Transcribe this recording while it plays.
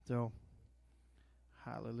So,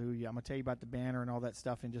 hallelujah. I'm going to tell you about the banner and all that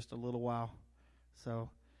stuff in just a little while. So,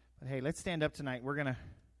 but hey, let's stand up tonight. We're going to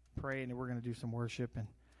pray and we're going to do some worship and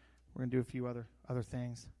we're going to do a few other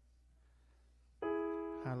things.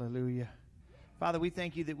 Hallelujah. Father, we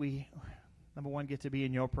thank you that we, number one, get to be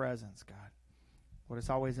in your presence, God. Lord, it's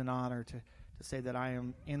always an honor to say that I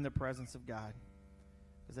am in the presence of God.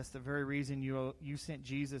 Because that's the very reason you sent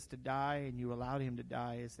Jesus to die and you allowed him to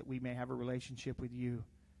die, is that we may have a relationship with you.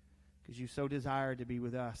 Because you so desired to be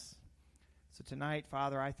with us. So tonight,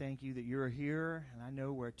 Father, I thank you that you're here. And I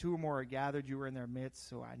know where two or more are gathered, you are in their midst.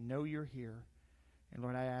 So I know you're here. And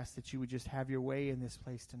Lord, I ask that you would just have your way in this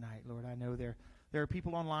place tonight. Lord, I know there are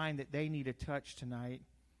people online that they need a touch tonight.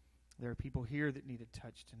 There are people here that need a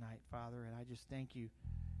touch tonight, Father. And I just thank you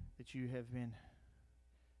that you have been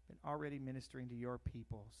already ministering to your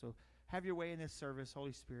people. So have your way in this service.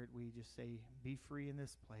 Holy Spirit, we just say, be free in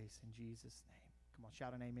this place in Jesus' name. Come on,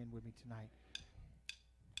 shout an amen with me tonight.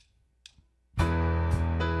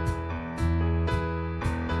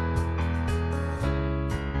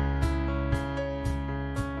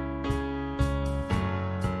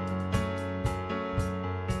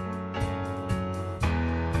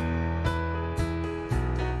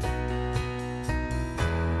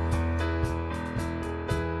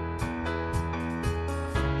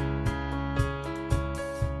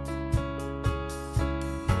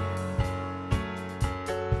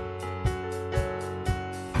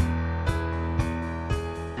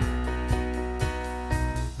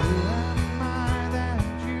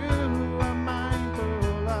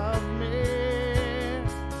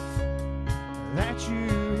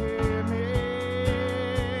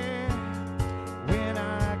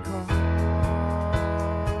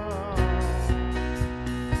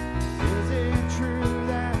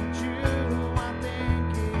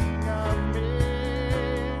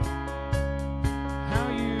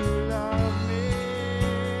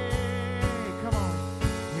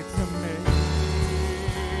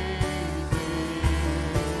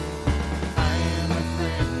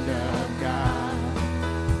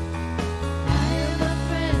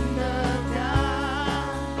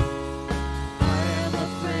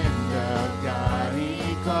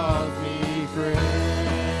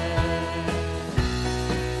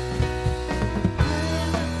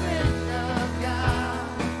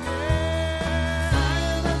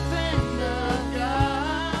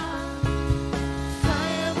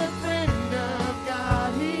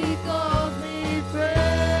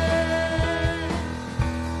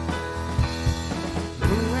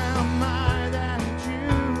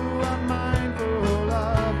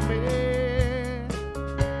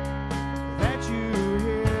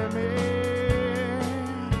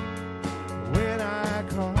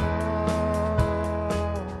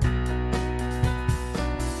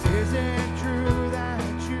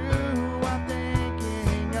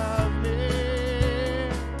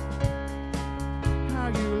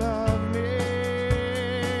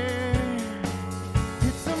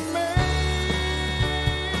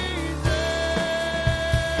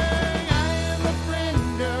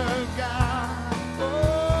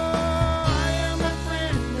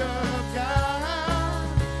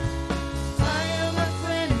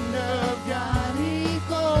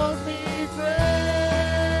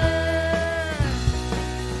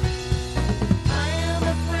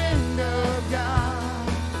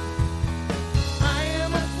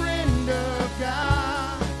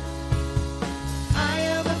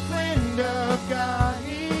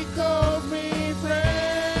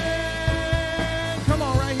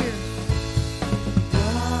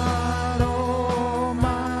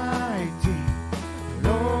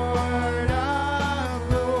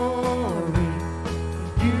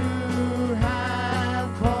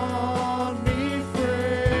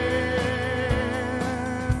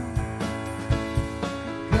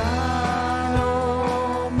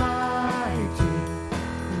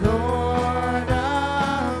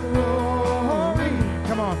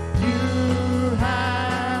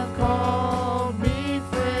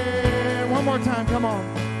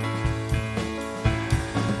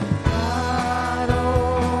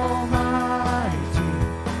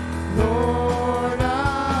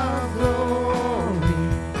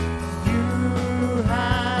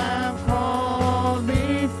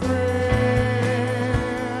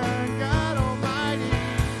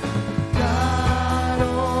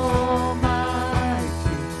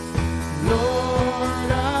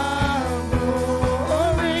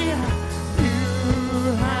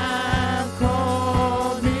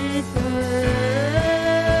 Call me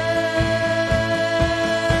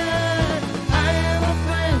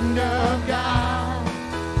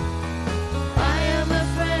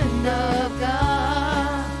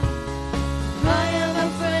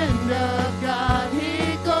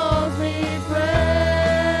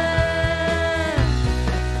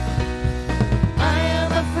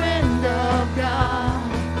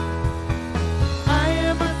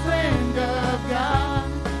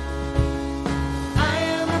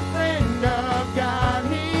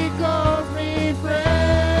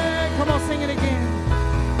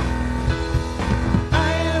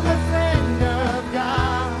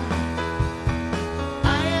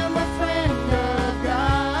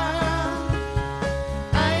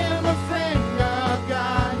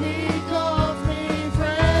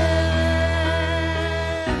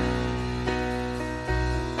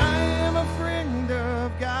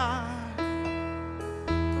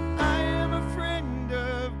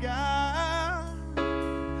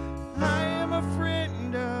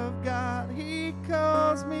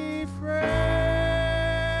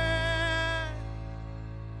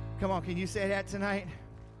Can you say that tonight?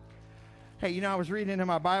 Hey, you know, I was reading in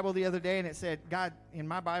my Bible the other day, and it said, God, in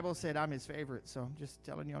my Bible, said I'm his favorite. So I'm just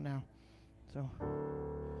telling you now. So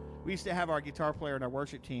we used to have our guitar player in our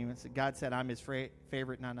worship team, and said, God said I'm his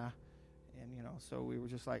favorite, Nana. And, you know, so we were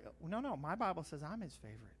just like, no, my Bible says I'm his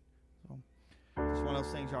favorite. So it's one of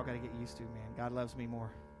those things y'all got to get used to, man. God loves me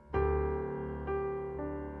more. Got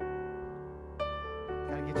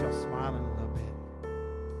to get y'all smiling a little bit.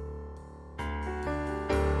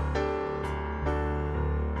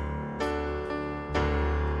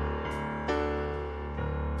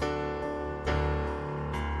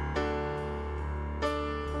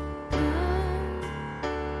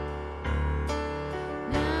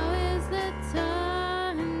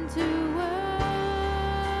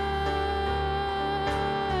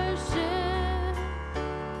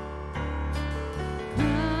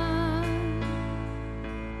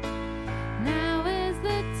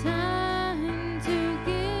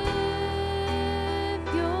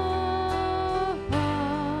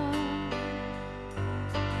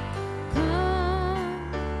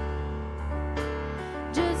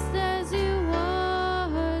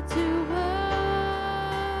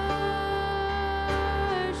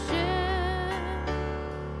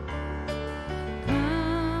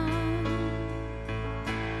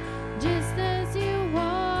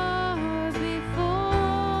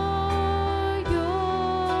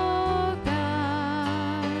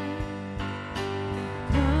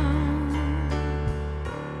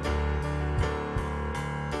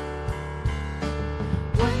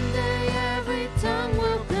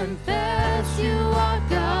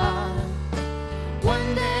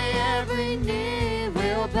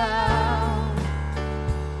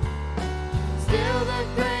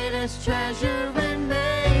 Treasure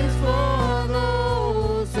remains for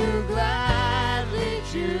those who gladly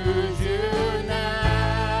choose you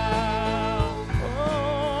now.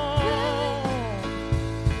 Oh.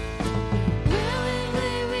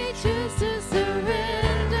 Willingly we choose to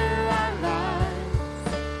surrender our lives.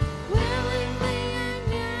 Willingly your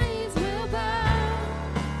knees will bow.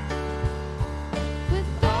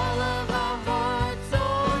 With all of our heart,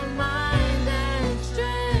 soul, mind, and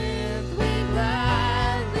strength, we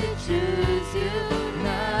gladly choose you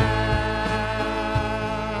now.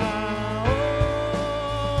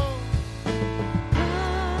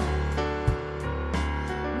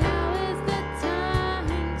 Now is the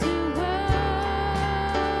time to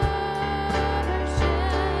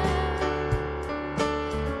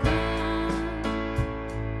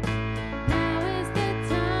now is the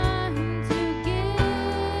time to give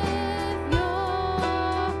your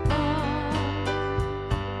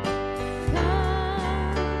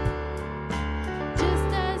just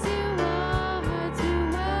as you are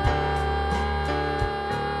to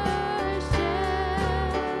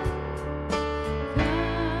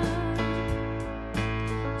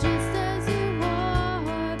just as you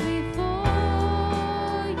are before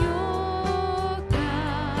your God.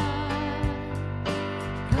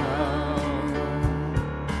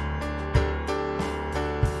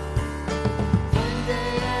 One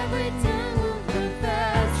day every tongue will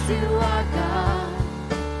confess you are God.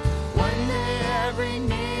 One day every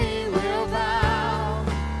knee will bow.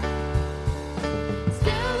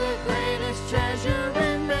 Still the greatest treasure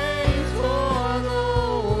remains for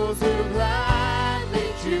those who gladly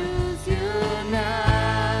choose you now.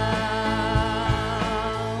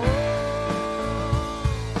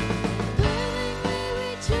 Willingly we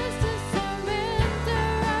choose to surrender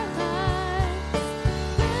our lives.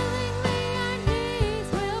 Willingly our knees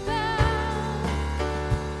will bow.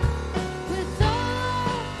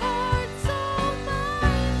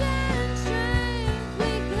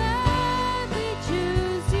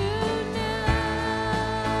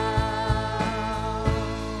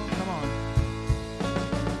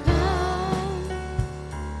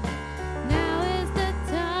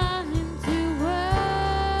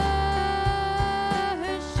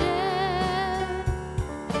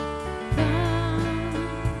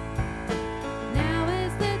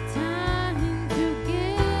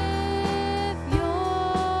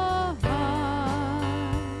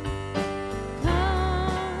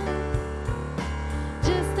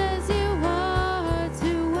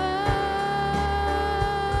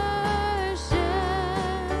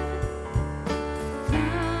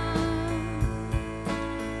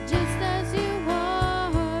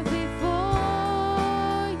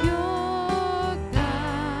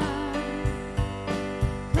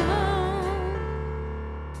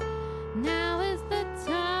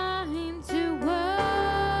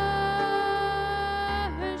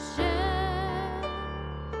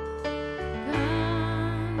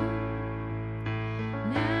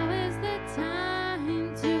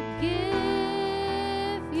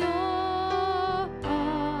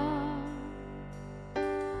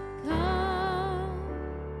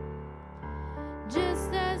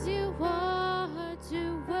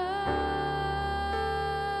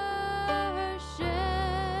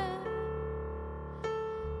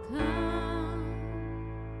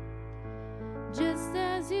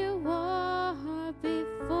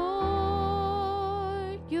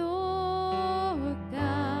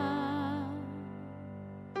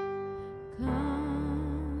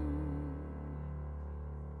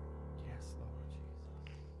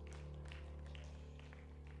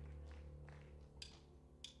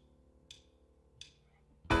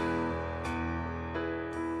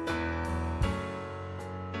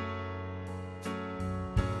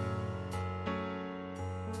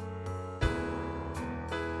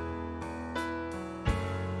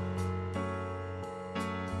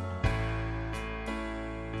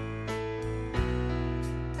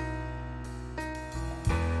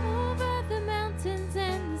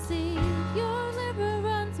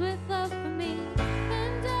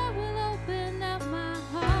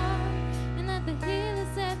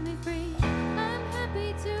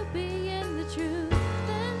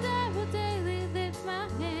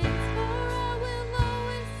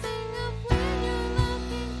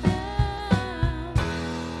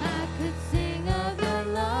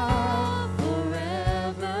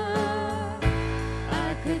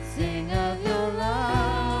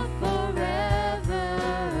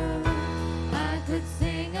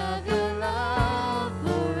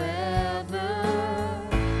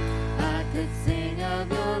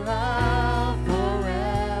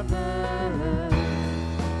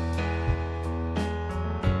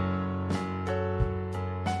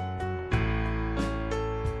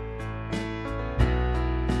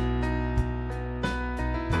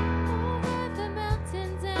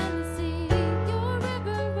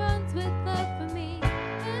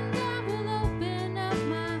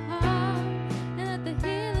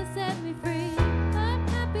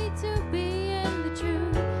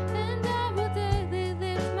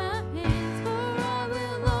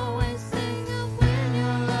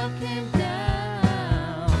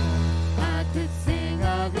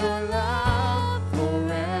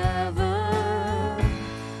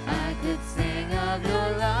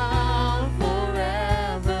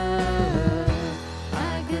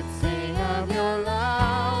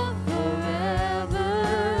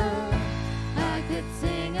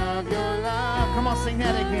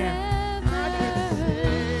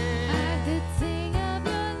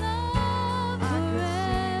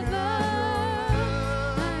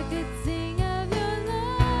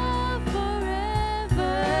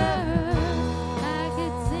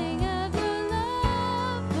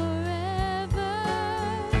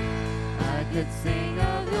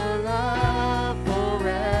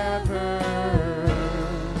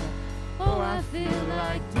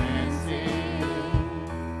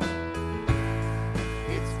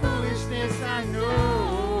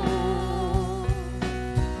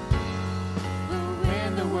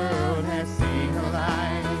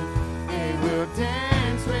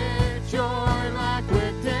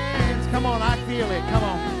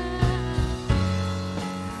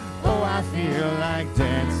 I feel like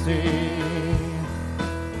dancing.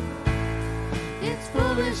 It's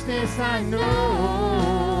foolishness, I know.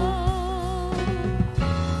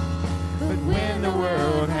 But when the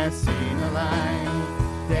world has seen the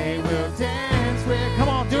light, they will dance with. Come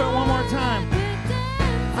on, do it one more time.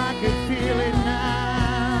 I can feel it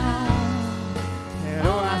now. And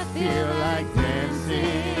oh, I feel like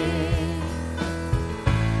dancing.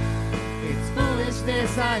 It's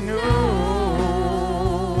foolishness, I know.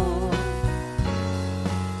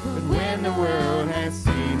 But when the world has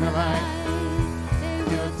seen the light, they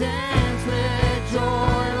will dance with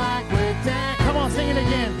joy like we're dancing. Come on, sing it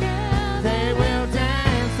again. They will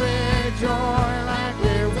dance with joy like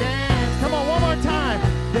we're dancing. Come on, one more time.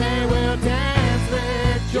 They will dance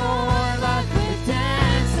with joy like we're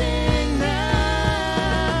dancing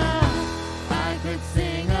now. I could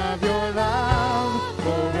sing of your love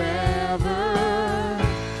forever.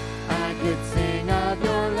 I could sing of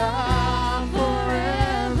your love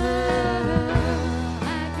forever. I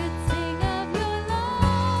could sing of your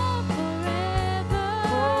love forever.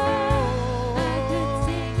 I could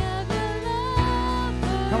sing of your love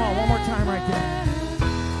forever. Come on, one more time right there.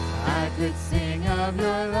 I could sing of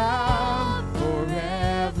your love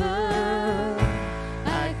forever.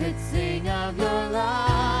 I could sing of your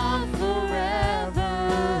love forever.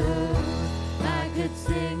 I could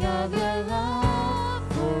sing of your love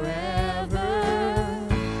forever.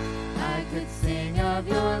 I could sing of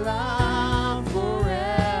your love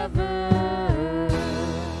forever.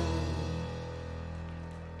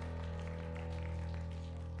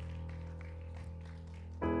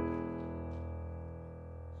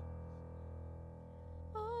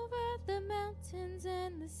 Over the mountains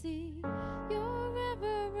and the sea, your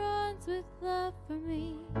river runs with love for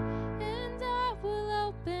me. And I will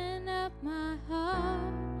open up my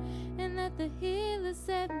heart and let the healer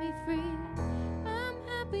set me free. I'm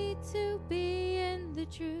happy to be in the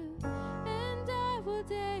truth, and I will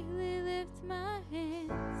daily lift my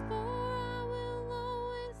hands, for I will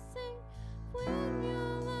always sing when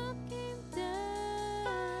your love came down.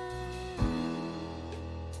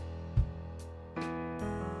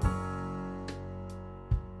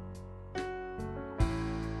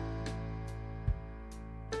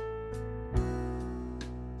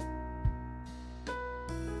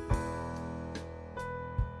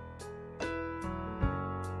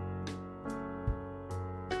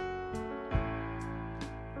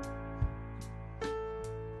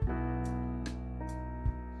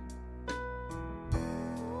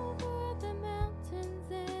 Over the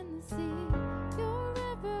mountains and the sea, your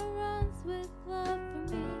river runs with love for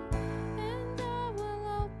me. And I will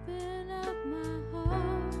open up my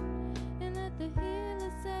heart and let the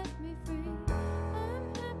healer set me free. I'm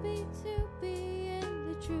happy to be in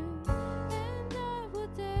the truth, and I will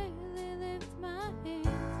daily lift my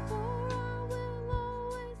hands, for I will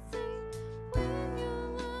always sing when your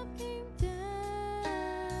love came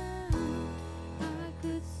down. I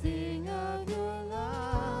could sing of your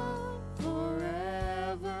love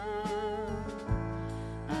forever.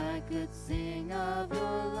 I could sing of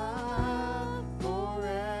your love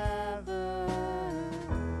forever.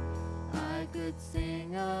 I could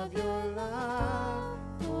sing of your love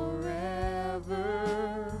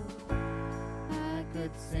forever. I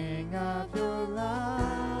could sing of your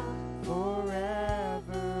love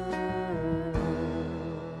forever.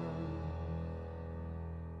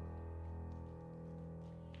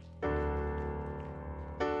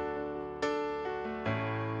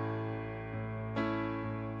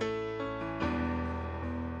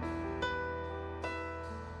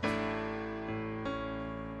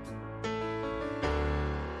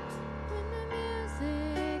 When the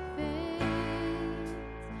music fades,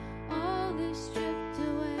 all is stripped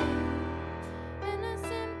away, and I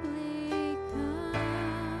simply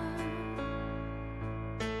come,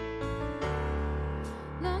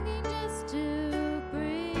 longing just to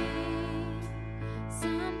bring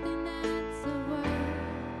something that's a word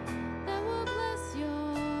that will bless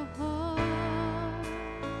your heart.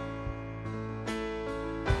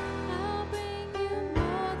 I'll bring you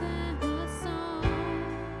more than a song,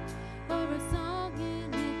 for a song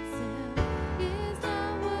in itself is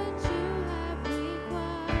not what you have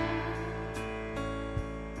required.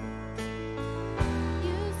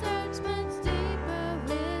 You search much deeper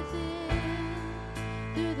within,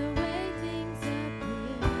 through the way things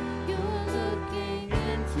appear. You're looking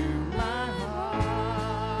into my heart.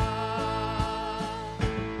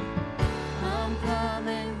 I'm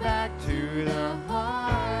coming back to the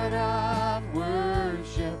heart of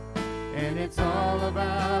worship, and it's all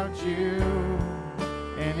about you,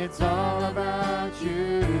 and it's all about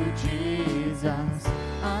you, Jesus.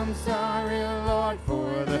 I'm sorry, Lord,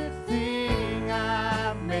 for the things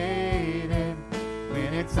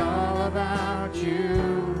about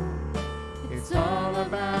you. It's all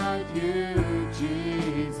about you,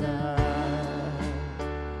 Jesus.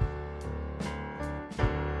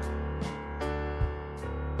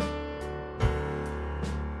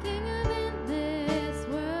 King of in this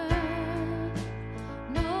world,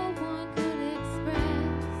 no one could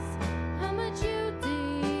express how much you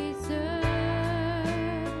deserve.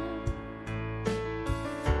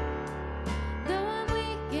 Though I'm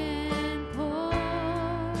weak and poor,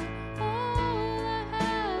 all I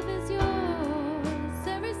have is yours,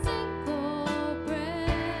 every single breath.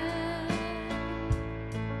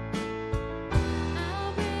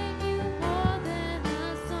 I'll bring you more than a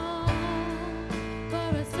song, for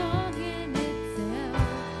a song in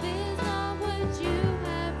itself is not what you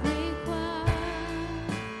have required.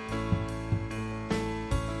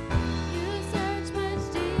 You search much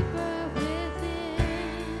deeper within,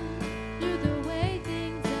 through the way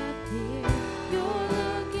things appear. You're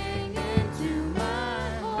looking into my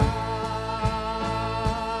heart.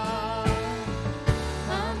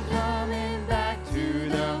 I'm coming back to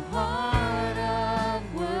the heart of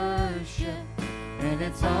worship, And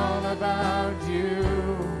it's all about you.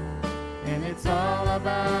 And it's all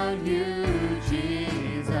about you,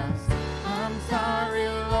 Jesus. I'm sorry,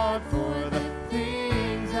 Lord, for the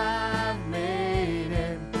things I've made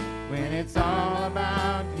it. When it's all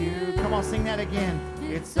about you. Come on, sing that again.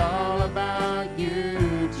 It's all about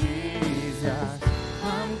you, Jesus.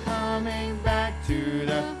 I'm coming back to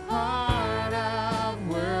the heart of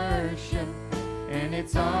worship. And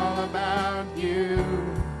it's all about you.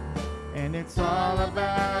 And it's all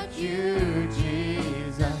about you,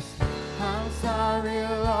 Jesus. I'm sorry,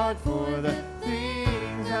 Lord, for the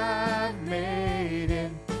things I've made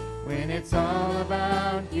it. When it's all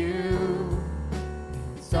about you.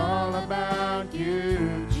 It's all about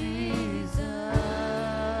you, Jesus.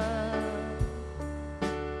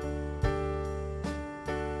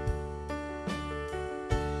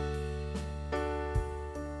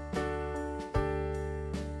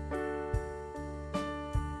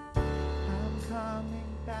 I'm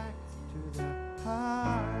coming back to the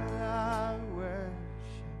heart of worship.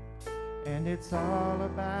 And it's all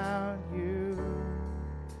about you.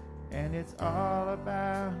 And it's all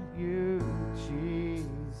about you,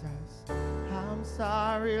 Jesus. I'm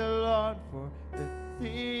sorry, Lord, for the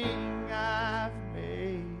thing I've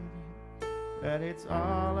made. But it's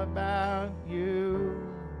all about you.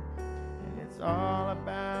 And it's all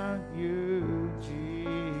about you,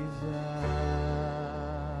 Jesus.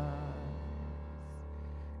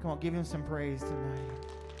 Come on, give him some praise tonight.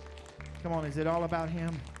 Come on, is it all about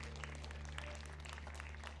him?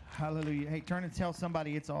 Hallelujah. Hey, turn and tell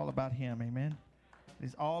somebody it's all about him. Amen.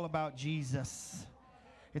 It's all about Jesus.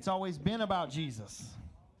 It's always been about Jesus.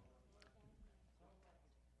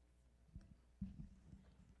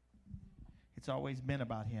 It's always been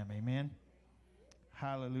about him. Amen.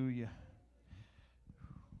 Hallelujah.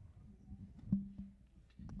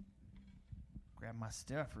 Grab my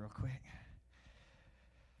stuff real quick.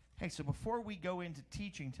 Hey, so before we go into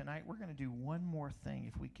teaching tonight, we're going to do one more thing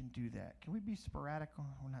if we can do that. Can we be sporadic? Well,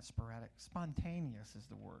 not sporadic. Spontaneous is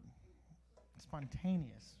the word.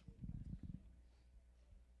 Spontaneous.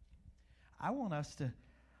 I want us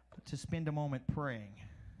to spend a moment praying,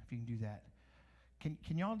 if you can do that.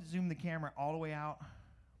 Can y'all zoom the camera all the way out?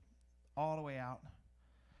 All the way out.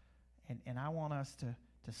 And I want us to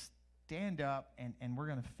stand up, and we're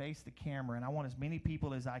going to face the camera, and I want as many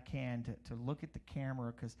people as I can to look at the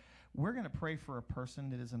camera, because we're going to pray for a person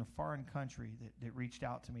that is in a foreign country that reached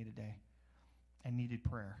out to me today and needed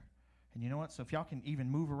prayer. And you know what? So if y'all can even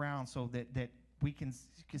move around so that we can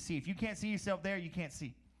see. If you can't see yourself there, you can't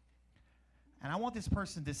see. And I want this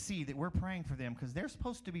person to see that we're praying for them, because they're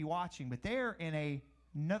supposed to be watching, but they're in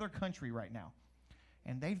another country right now,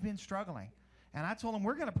 and they've been struggling. And I told them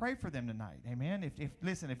we're going to pray for them tonight. Amen.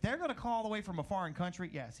 If they're going to call all the way from a foreign country,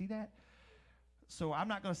 yeah, see that? So I'm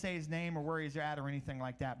not going to say his name or where he's at or anything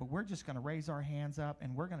like that, but we're just going to raise our hands up,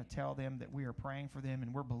 and we're going to tell them that we are praying for them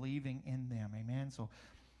and we're believing in them. Amen. So,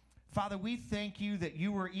 Father, we thank you that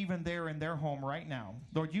you are even there in their home right now.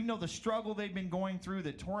 Lord, you know the struggle they've been going through,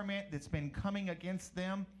 the torment that's been coming against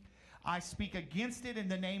them. I speak against it in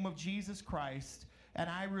the name of Jesus Christ, and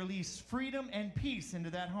I release freedom and peace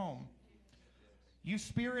into that home. You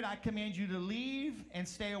spirit, I command you to leave and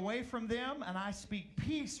stay away from them, and I speak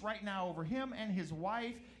peace right now over him and his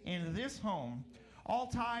wife in this home. All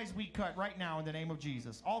ties we cut right now in the name of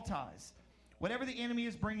Jesus. All ties. Whatever the enemy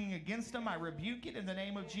is bringing against them, I rebuke it in the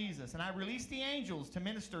name of Jesus, and I release the angels to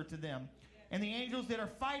minister to them, and the angels that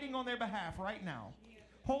are fighting on their behalf right now.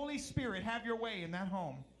 Holy Spirit, have your way in that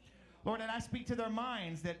home. Lord, and I speak to their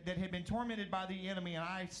minds that had been tormented by the enemy, and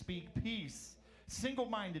I speak peace,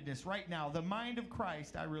 single-mindedness right now. The mind of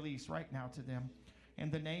Christ I release right now to them in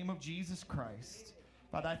the name of Jesus Christ.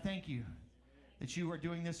 Father, I thank you that you are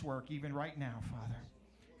doing this work even right now, Father.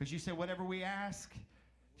 Because you said whatever we ask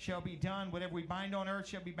shall be done. Whatever we bind on earth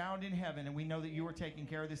shall be bound in heaven. And we know that you are taking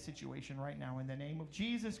care of this situation right now in the name of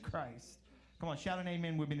Jesus Christ. Come on, shout an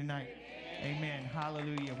amen with me tonight. Amen. Amen.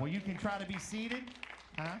 Hallelujah. Well, you can try to be seated.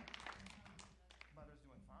 Huh? Mother's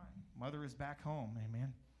doing fine. Mother is back home.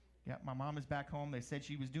 Amen. Yeah, my mom is back home. They said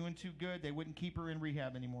she was doing too good. They wouldn't keep her in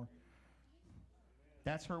rehab anymore.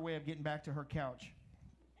 That's her way of getting back to her couch.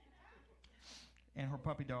 And her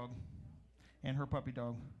puppy dog. And her puppy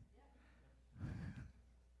dog.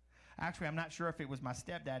 Actually, I'm not sure if it was my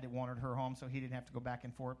stepdad that wanted her home so he didn't have to go back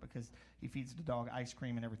and forth because he feeds the dog ice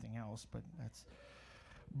cream and everything else. But that's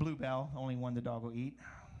Bluebell, only one the dog will eat.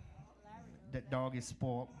 That dog is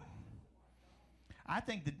spoiled. I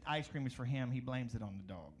think the ice cream is for him. He blames it on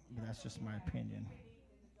the dog. But that's just my opinion.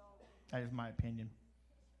 That is my opinion.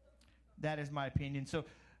 That is my opinion. So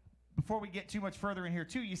before we get too much further in here,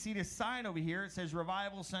 too, you see this sign over here. It says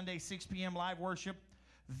Revival Sunday, 6 p.m. live worship.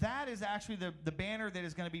 That is actually the banner that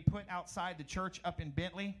is going to be put outside the church up in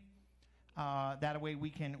Bentley. That way we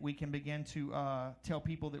can begin to tell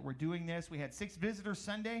people that we're doing this. We had 6 visitors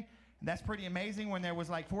Sunday. And that's pretty amazing when there was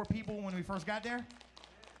like 4 people when we first got there.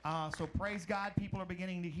 So praise God, people are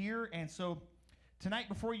beginning to hear. And so tonight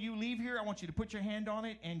before you leave here, I want you to put your hand on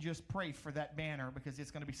it and just pray for that banner because it's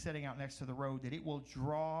going to be sitting out next to the road, that it will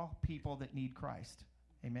draw people that need Christ.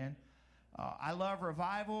 Amen. I love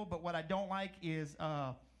revival, but what I don't like is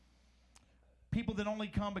people that only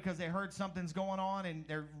come because they heard something's going on and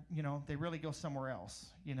they really go somewhere else,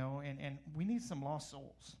 and we need some lost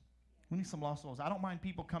souls. We need some lost souls. I don't mind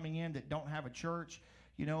people coming in that don't have a church,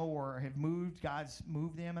 or have moved. God's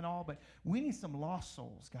moved them and all, but we need some lost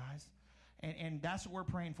souls, guys. And that's what we're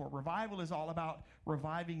praying for. Revival is all about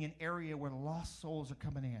reviving an area where the lost souls are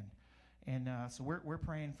coming in. And so we're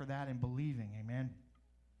praying for that and believing, amen.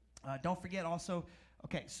 Don't forget also,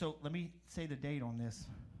 okay, so let me say the date on this.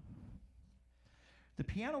 The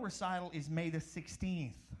piano recital is May the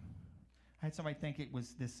 16th. I had somebody think it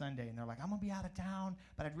was this Sunday, and they're like, I'm going to be out of town,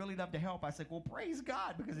 but I'd really love to help. I said, well, praise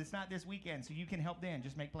God, because it's not this weekend, so you can help then.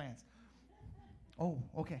 Just make plans. Oh,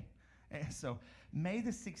 okay. So May the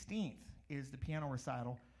 16th is the piano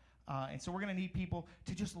recital, and so we're going to need people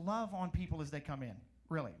to just love on people as they come in,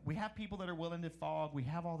 really. We have people that are willing to fog. We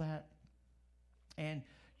have all that. And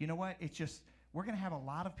you know what? It's just, we're going to have a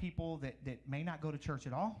lot of people that may not go to church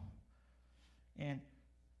at all. And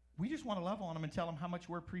we just want to love on them and tell them how much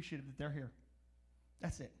we're appreciative that they're here.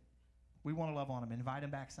 That's it. We want to love on them. Invite them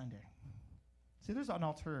back Sunday. See, there's an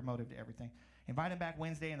ulterior motive to everything. Invite them back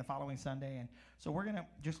Wednesday and the following Sunday. And so we're going to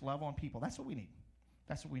just love on people. That's what we need.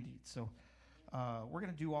 That's what we need. So we're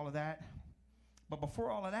going to do all of that. But before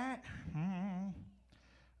all of that,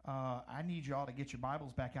 I need you all to get your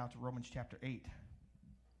Bibles back out to Romans chapter 8.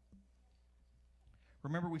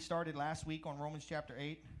 Remember we started last week on Romans chapter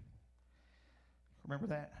 8? Remember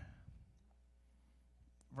that?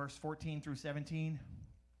 Verse 14 through 17.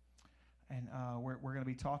 And we're going to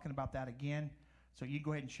be talking about that again. So you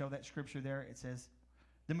go ahead and show that scripture there. It says,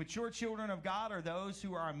 the mature children of God are those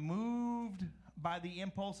who are moved by the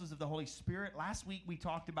impulses of the Holy Spirit. Last week we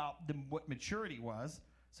talked about what maturity was.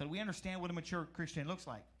 So we understand what a mature Christian looks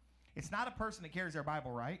like. It's not a person that carries their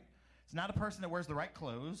Bible right. It's not a person that wears the right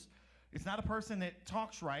clothes. It's not a person that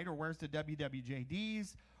talks right or wears the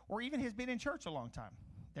WWJDs or even has been in church a long time.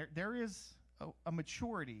 There is a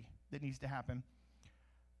maturity that needs to happen.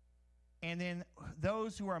 And then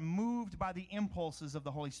those who are moved by the impulses of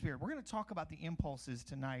the Holy Spirit. We're going to talk about the impulses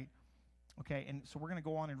tonight. Okay, and so we're going to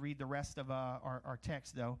go on and read the rest of our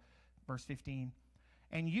text, though. Verse 15.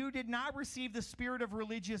 And you did not receive the spirit of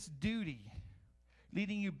religious duty,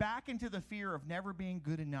 leading you back into the fear of never being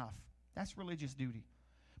good enough. That's religious duty.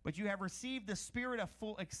 But you have received the spirit of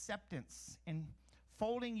full acceptance and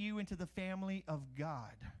folding you into the family of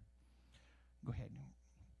God. Go ahead.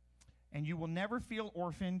 And you will never feel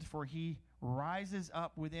orphaned, for he rises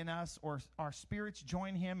up within us, or our spirits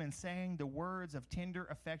join him in saying the words of tender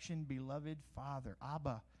affection, beloved Father,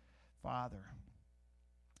 Abba, Father.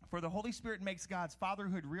 For the Holy Spirit makes God's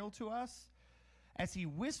fatherhood real to us as he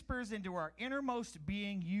whispers into our innermost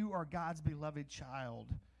being, you are God's beloved child.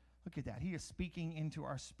 Look at that. He is speaking into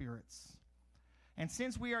our spirits. And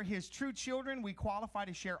since we are his true children, we qualify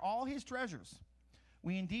to share all his treasures.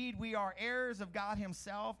 We are heirs of God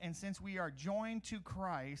himself, and since we are joined to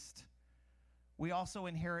Christ, we also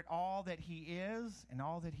inherit all that he is and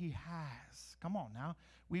all that he has. Come on now.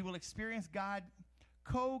 We will experience God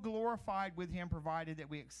co-glorified with him, provided that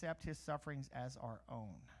we accept his sufferings as our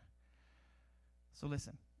own. So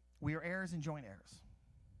listen, we are heirs and joint heirs.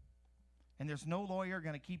 And there's no lawyer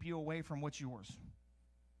going to keep you away from what's yours.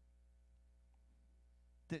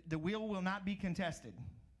 The will not be contested.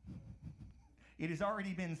 It has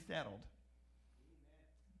already been settled.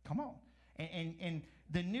 Come on. And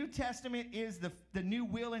the New Testament is the new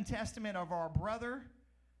will and testament of our brother,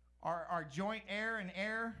 our joint heir and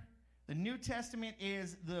heir. The New Testament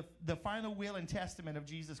is the final will and testament of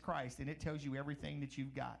Jesus Christ, and it tells you everything that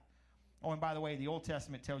you've got. Oh, and by the way, the Old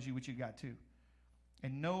Testament tells you what you got too.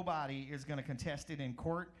 And nobody is going to contest it in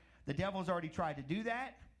court. The devil's already tried to do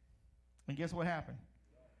that, and guess what happened?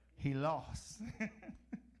 He lost.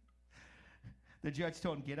 The judge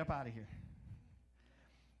told him, get up out of here.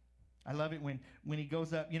 I love it when he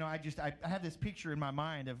goes up. You know, I have this picture in my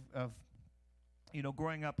mind of you know,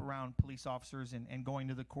 growing up around police officers and going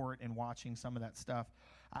to the court and watching some of that stuff.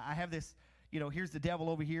 I have this, you know, here's the devil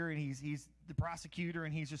over here, and he's the prosecutor,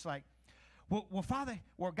 and he's just like, well, Father,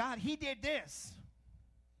 well, God, he did this.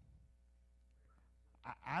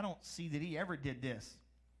 I don't see that he ever did this.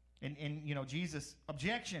 And you know, Jesus,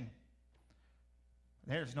 objection.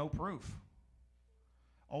 There's no proof.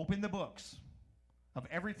 Open the books of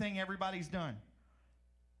everything everybody's done.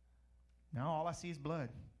 Now all I see is blood.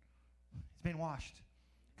 It's been washed.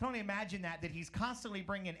 I can only imagine that he's constantly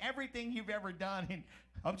bringing everything you've ever done in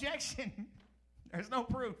objection. There's no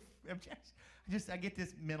proof. Objection. I get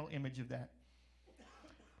this mental image of that.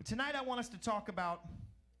 But tonight I want us to talk about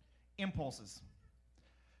impulses.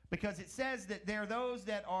 Because it says that there are those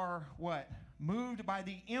that are, what? Moved by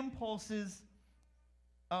the impulses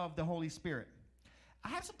of the Holy Spirit. I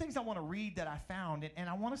have some things I want to read that I found, and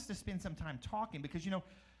I want us to spend some time talking because, you know,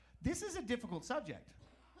 this is a difficult subject.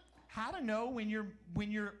 How to know when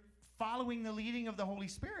you're following the leading of the Holy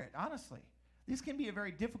Spirit, honestly. This can be a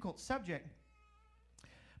very difficult subject.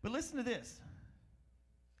 But listen to this.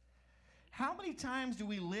 How many times do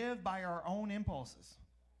we live by our own impulses?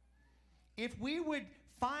 If we would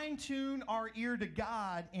fine-tune our ear to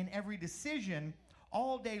God in every decision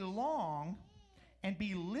all day long and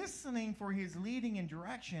be listening for his leading and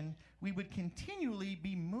direction, we would continually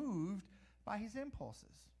be moved by his impulses.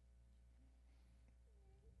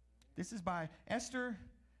 This is by Esther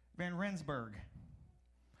Van Rensburg.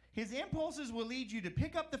 His impulses will lead you to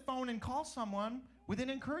pick up the phone and call someone with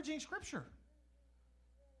an encouraging scripture.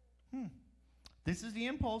 This is the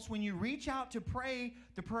impulse when you reach out to pray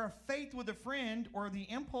the prayer of faith with a friend, or the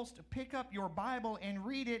impulse to pick up your Bible and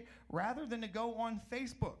read it rather than to go on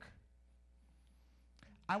Facebook.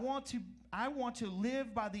 I want to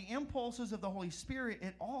live by the impulses of the Holy Spirit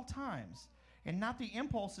at all times and not the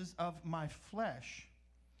impulses of my flesh.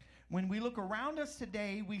 When we look around us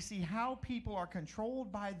today, we see how people are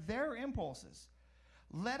controlled by their impulses.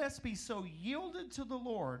 Let us be so yielded to the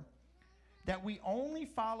Lord that we only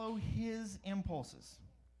follow his impulses.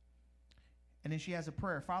 And then she has a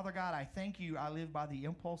prayer. Father God, I thank you. I live by the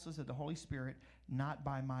impulses of the Holy Spirit, not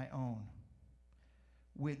by my own.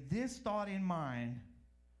 With this thought in mind,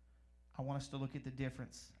 I want us to look at the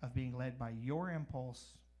difference of being led by your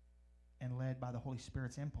impulse and led by the Holy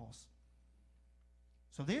Spirit's impulse.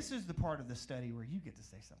 So this is the part of the study where you get to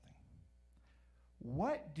say something.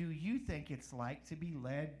 What do you think it's like to be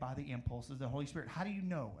led by the impulses of the Holy Spirit? How do you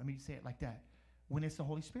know? I mean, say it like that. When it's the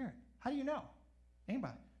Holy Spirit. How do you know?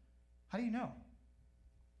 Anybody? How do you know?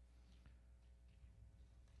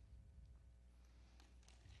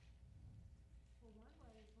 Well,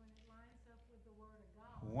 one way is when it lines up with the Word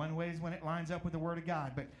of God. One way is when it lines up with the Word of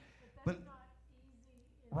God. But that's not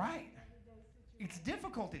easy in right. everyday situation. It's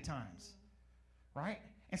difficult at times. Right?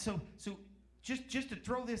 And so just to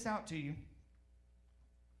throw this out to you,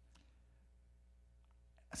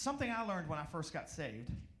 something I learned when I first got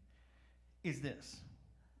saved is this.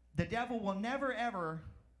 The devil will never, ever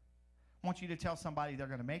want you to tell somebody they're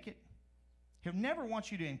going to make it. He'll never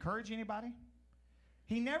want you to encourage anybody.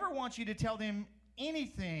 He never wants you to tell them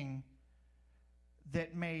anything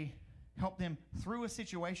that may help them through a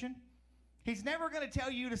situation. He's never going to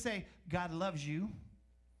tell you to say, God loves you.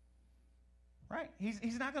 Right?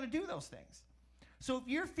 He's not going to do those things. So if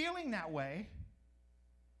you're feeling that way,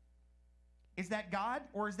 is that God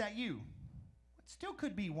or is that you? It still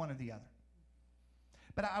could be one or the other.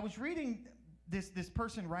 But I was reading this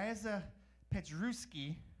person, Raisa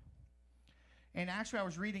Petrusky, and actually I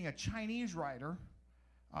was reading a Chinese writer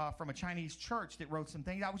from a Chinese church that wrote some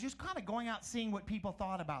things. I was just kind of going out seeing what people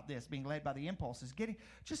thought about this, being led by the impulses,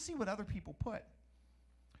 just see what other people put.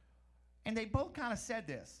 And they both kind of said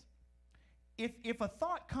this. If a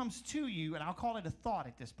thought comes to you, and I'll call it a thought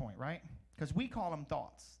at this point, right? Because we call them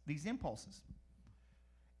thoughts, these impulses.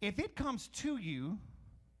 if it comes to you,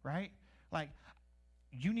 right, like,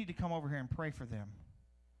 you need to come over here and pray for them,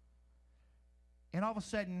 and all of a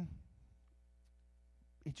sudden,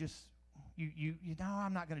 it just, you know,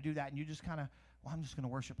 I'm not going to do that, and you just kind of, well, I'm just going to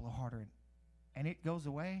worship a little harder, and it goes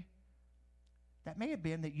away. That may have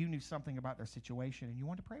been that you knew something about their situation, and you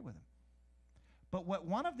wanted to pray with them. But what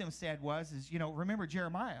one of them said is, you know, remember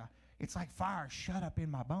Jeremiah, it's like fire shut up in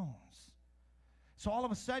my bones. So all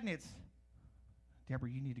of a sudden it's, Deborah,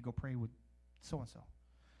 you need to go pray with so-and-so.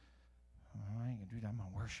 Oh, I ain't going to do that. I'm going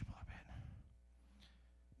to worship a little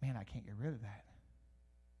bit. Man, I can't get rid of that.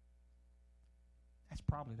 That's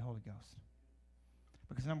probably the Holy Ghost.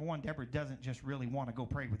 Because number one, Deborah doesn't just really want to go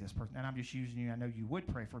pray with this person. And I'm just using you. I know you would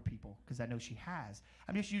pray for people because I know she has.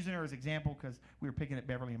 I'm just using her as example because we were picking at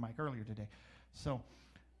Beverly and Mike earlier today. So,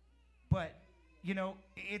 but, you know,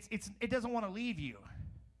 it doesn't want to leave you.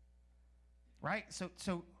 Right?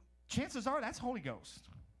 So chances are that's Holy Ghost.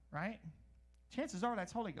 Right? Chances are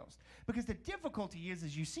that's Holy Ghost. Because the difficulty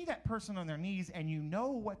is you see that person on their knees and you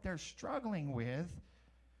know what they're struggling with.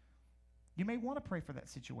 You may want to pray for that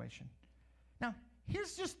situation. Now,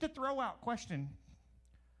 here's just the throw out question.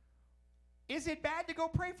 Is it bad to go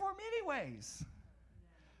pray for them anyways?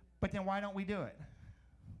 But then why don't we do it?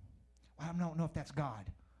 Well, I don't know if that's God.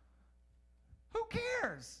 Who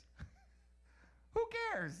cares? Who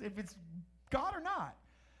cares if it's God or not?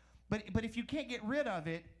 But if you can't get rid of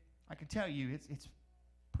it, I can tell you it's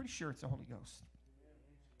pretty sure it's the Holy Ghost.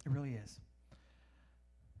 It really is.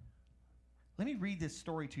 Let me read this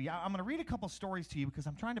story to you. I'm going to read a couple stories to you because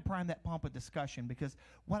I'm trying to prime that pump of discussion, because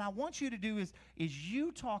what I want you to do is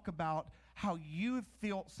you talk about how you have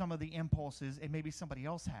felt some of the impulses and maybe somebody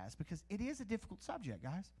else has, because it is a difficult subject,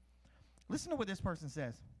 guys. Listen to what this person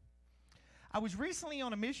says. I was recently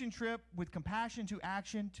on a mission trip with Compassion to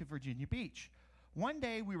Action to Virginia Beach. One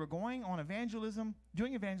day we were doing evangelism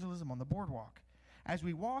on the boardwalk. As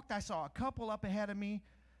we walked, I saw a couple up ahead of me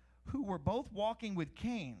who were both walking with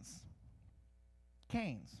canes.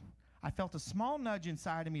 I felt a small nudge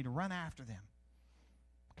inside of me to run after them.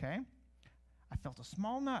 Okay? I felt a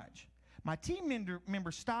small nudge. My team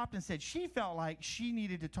member stopped and said she felt like she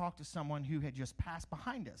needed to talk to someone who had just passed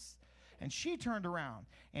behind us. And she turned around.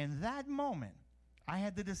 And that moment, I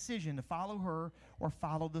had the decision to follow her or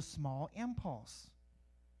follow the small impulse.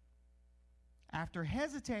 After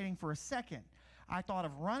hesitating for a second, I thought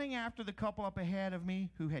of running after the couple up ahead of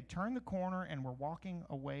me who had turned the corner and were walking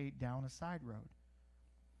away down a side road.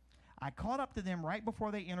 I caught up to them right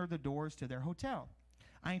before they entered the doors to their hotel.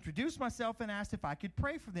 I introduced myself and asked if I could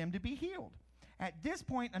pray for them to be healed. At this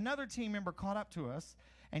point, another team member caught up to us,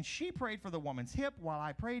 and she prayed for the woman's hip while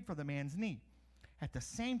I prayed for the man's knee. At the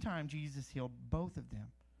same time, Jesus healed both of them.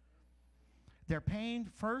 Their pain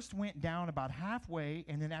first went down about halfway,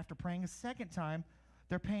 and then after praying a second time,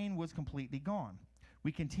 their pain was completely gone.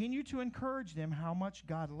 We continued to encourage them how much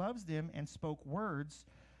God loves them and spoke words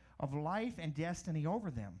of life and destiny over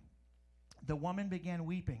them. The woman began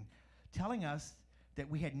weeping, telling us that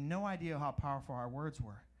we had no idea how powerful our words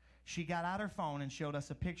were. She got out her phone and showed us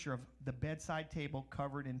a picture of the bedside table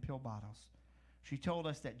covered in pill bottles. She told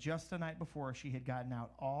us that just the night before, she had gotten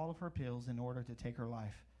out all of her pills in order to take her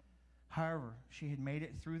life. However, she had made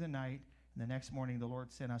it through the night, and the next morning the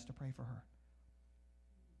Lord sent us to pray for her.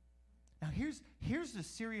 Now here's the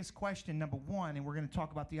serious question, number one, and we're going to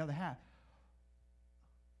talk about the other half.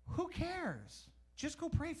 Who cares? Just go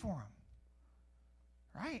pray for them.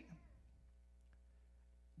 Right?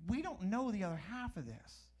 We don't know the other half of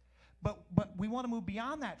this. But we want to move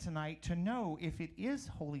beyond that tonight to know if it is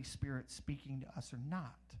Holy Spirit speaking to us or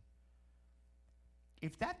not.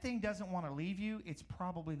 If that thing doesn't want to leave you, it's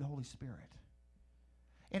probably the Holy Spirit.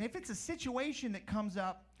 And if it's a situation that comes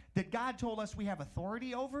up that God told us we have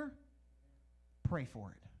authority over, pray for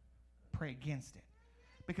it. Pray against it.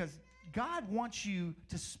 Because God wants you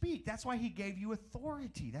to speak. That's why he gave you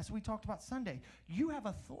authority. That's what we talked about Sunday. You have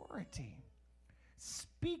authority.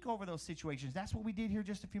 Speak over those situations. That's what we did here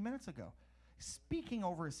just a few minutes ago. Speaking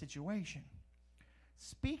over a situation.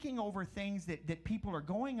 Speaking over things that people are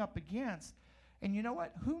going up against. And you know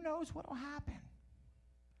what? Who knows what will happen?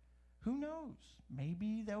 Who knows?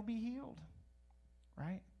 Maybe they'll be healed.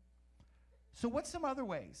 Right? So what's some other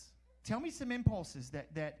ways? Tell me some impulses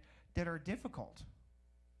that are difficult,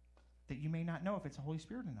 that you may not know if it's the Holy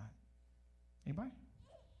Spirit or not. Anybody?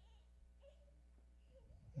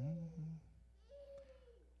 Mm-hmm.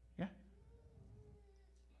 Yeah?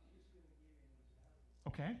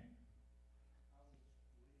 Okay.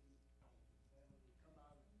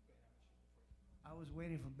 I was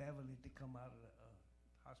waiting for Beverly to come out of the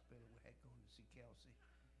hospital. We had gone to see Kelsey.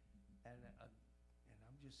 And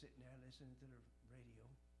I'm just sitting there listening to the radio.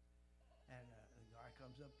 And the guy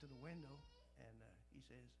comes up to the window, and he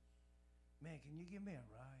says, "Man, can you give me a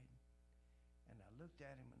ride?" And I looked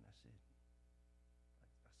at him, and I said,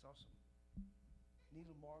 I saw some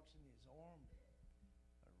needle marks in his arm,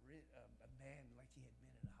 a band like he had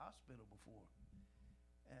been in the hospital before.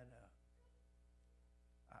 And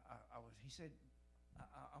he said,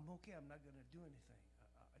 I'm okay, I'm not going to do anything.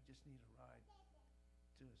 I just need a ride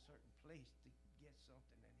to a certain place to get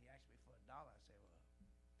something. And he asked me for $1. I said, well,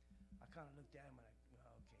 I kind of looked at him and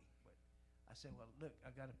okay. But I said, well, look,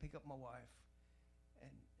 I got to pick up my wife,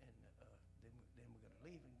 and then we're going to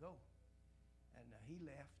leave and go. And he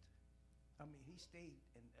left. I mean, he stayed,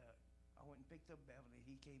 and I went and picked up Beverly.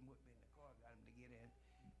 He came with me in the car, got him to get in,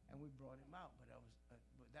 and we brought him out. But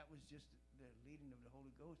that was just the leading of the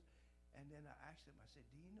Holy Ghost. And then I asked him, I said,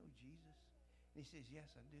 do you know Jesus? And he says,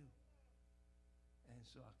 yes, I do. And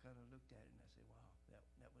so I kind of looked at it, and I said, wow,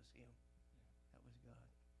 that was him. That was God.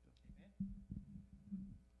 Amen.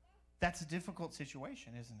 That's a difficult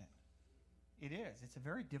situation, isn't it? It is. It's a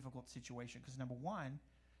very difficult situation because, number one,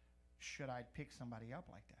 should I pick somebody up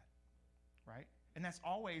like that? Right? And that's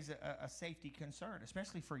always a safety concern,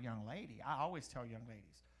 especially for a young lady. I always tell young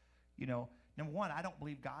ladies, you know, number one, I don't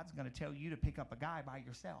believe God's going to tell you to pick up a guy by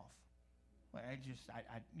yourself. Well,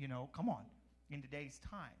 you know, come on. In today's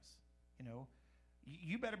times, you know,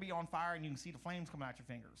 you better be on fire and you can see the flames coming out your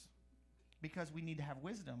fingers, because we need to have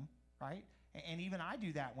wisdom, right? And even I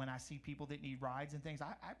do that when I see people that need rides and things.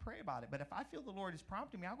 I pray about it. But if I feel the Lord is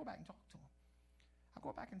prompting me, I'll go back and talk to him. I'll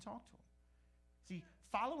go back and talk to him. See,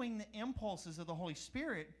 following the impulses of the Holy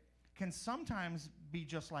Spirit can sometimes be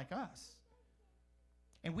just like us.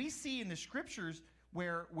 And we see in the scriptures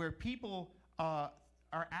where people are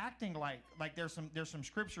acting like there's some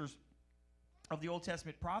scriptures of the Old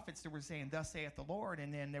Testament prophets that were saying, thus saith the Lord,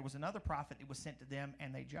 and then there was another prophet that was sent to them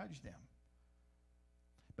and they judged them.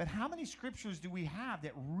 But how many scriptures do we have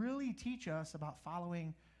that really teach us about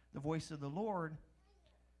following the voice of the Lord?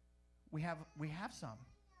 We have some.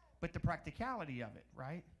 But the practicality of it,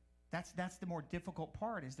 right? That's the more difficult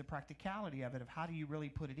part, is the practicality of it, of how do you really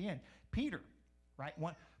put it in. Peter, right?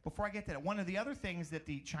 Before I get to that, one of the other things that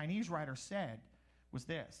the Chinese writer said was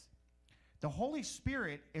this: the Holy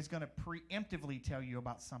Spirit is going to preemptively tell you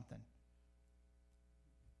about something.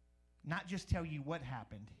 Not just tell you what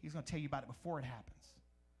happened. He's going to tell you about it before it happens.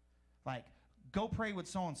 Like, go pray with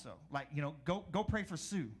so-and-so. Like, you know, go pray for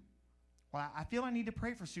Sue. Well, I feel I need to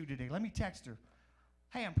pray for Sue today. Let me text her.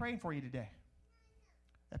 Hey, I'm praying for you today.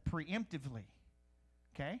 That preemptively.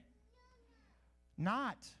 Okay?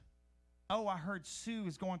 Not, oh, I heard Sue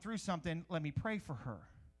is going through something. Let me pray for her.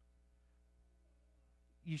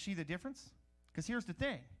 You see the difference? Because here's the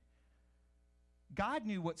thing. God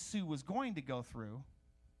knew what Sue was going to go through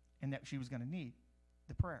and that she was going to need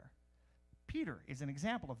the prayer. Peter is an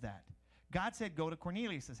example of that. God said, go to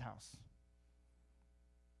Cornelius' house.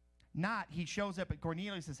 Not he shows up at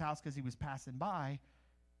Cornelius' house because he was passing by,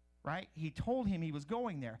 right? He told him he was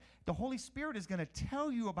going there. The Holy Spirit is going to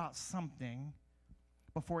tell you about something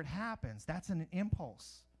before it happens. That's an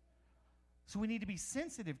impulse. So we need to be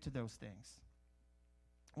sensitive to those things.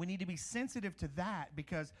 We need to be sensitive to that,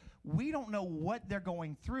 because we don't know what they're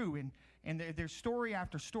going through. And there's story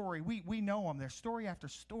after story. We know them. There's story after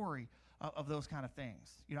story of those kind of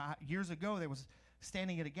things. You know, years ago, there was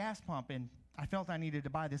standing at a gas pump, and I felt I needed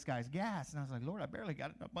to buy this guy's gas. And I was like, Lord, I barely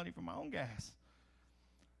got enough money for my own gas.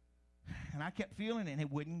 And I kept feeling it, and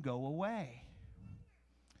it wouldn't go away.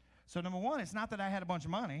 So number one, it's not that I had a bunch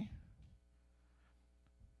of money.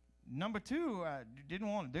 Number two, I didn't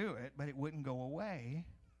want to do it, but it wouldn't go away.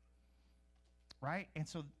 Right? And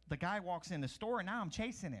so the guy walks in the store, and now I'm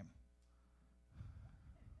chasing him.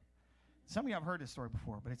 Some of you have heard this story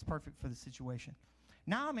before, but it's perfect for the situation.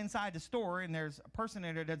 Now I'm inside the store, and there's a person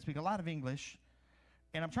in there that doesn't speak a lot of English,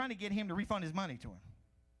 and I'm trying to get him to refund his money to him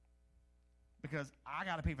because I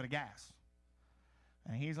got to pay for the gas.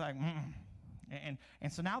 And he's like, And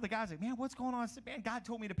so now the guy's like, man, what's going on? I said, man, God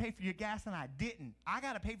told me to pay for your gas, and I didn't. I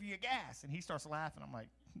got to pay for your gas. And he starts laughing. I'm like,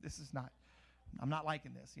 I'm not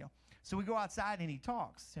liking this, you know. So we go outside, and he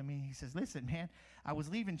talks. I mean, he says, listen, man, I was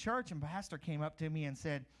leaving church, and pastor came up to me and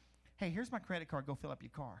said, hey, here's my credit card. Go fill up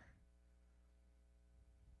your car.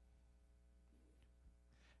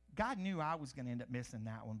 God knew I was going to end up missing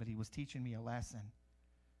that one, but he was teaching me a lesson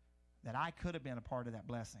that I could have been a part of that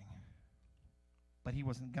blessing, but he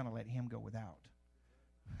wasn't going to let him go without.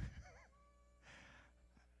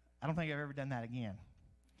 I don't think I've ever done that again.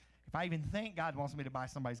 If I even think God wants me to buy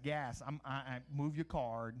somebody's gas, I move your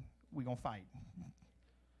card, we're going to fight.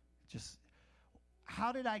 Just,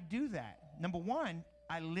 how did I do that? Number one,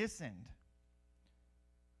 I listened.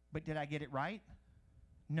 But did I get it right?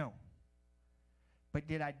 No. But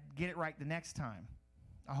did I get it right the next time?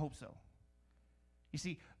 I hope so. You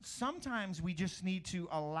see, sometimes we just need to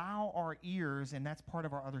allow our ears, and that's part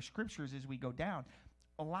of our other scriptures as we go down,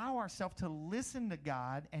 allow ourselves to listen to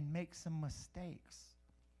God and make some mistakes.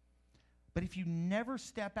 But if you never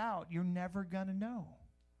step out, you're never going to know.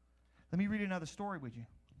 Let me read another story with you.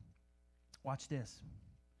 Watch this.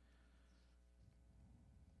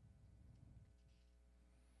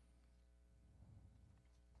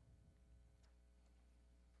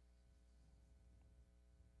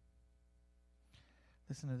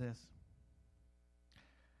 Listen to this.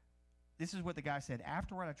 This is what the guy said.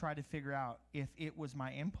 Afterward, I tried to figure out if it was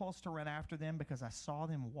my impulse to run after them because I saw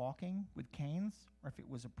them walking with canes, or if it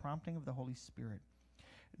was a prompting of the Holy Spirit.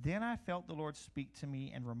 Then I felt the Lord speak to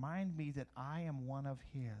me and remind me that I am one of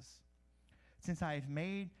His. Since I have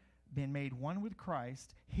been made one with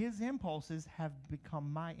Christ, His impulses have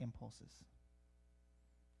become my impulses.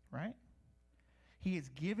 Right? He has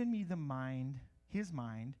given me His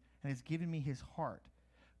mind, and has given me His heart.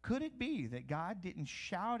 Could it be that God didn't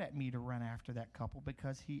shout at me to run after that couple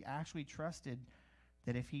because He actually trusted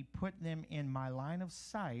that if He put them in my line of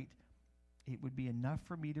sight, it would be enough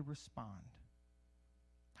for me to respond?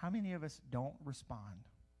 How many of us don't respond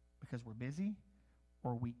because we're busy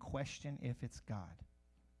or we question if it's God?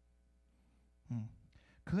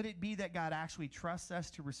 Could it be that God actually trusts us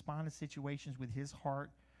to respond to situations with His heart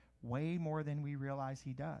way more than we realize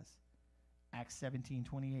He does? Acts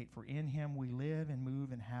 17:28, for in Him we live and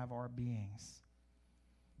move and have our beings.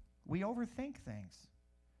 We overthink things.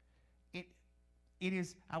 It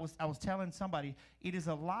is, I was telling somebody, it is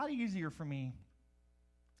a lot easier for me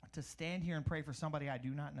to stand here and pray for somebody I do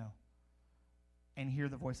not know and hear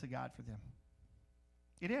the voice of God for them.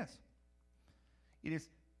 It is. It is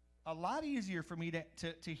a lot easier for me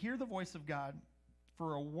to hear the voice of God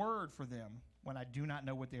for a word for them when I do not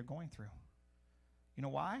know what they're going through. You know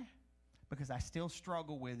why? Because I still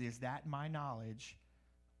struggle with, is that my knowledge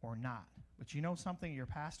or not? But you know something your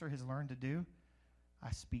pastor has learned to do?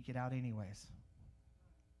 I speak it out anyways.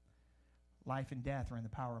 Life and death are in the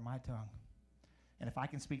power of my tongue. And if I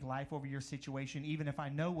can speak life over your situation, even if I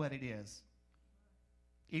know what it is,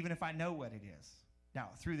 Now,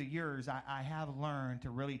 through the years, I have learned to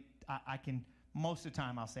really, I can, most of the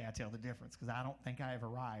time I'll say I tell the difference because I don't think I have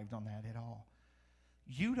arrived on that at all.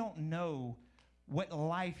 You don't know what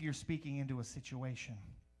life you're speaking into a situation.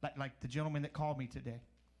 Like the gentleman that called me today,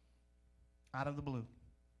 out of the blue,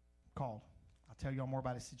 called. I'll tell you all more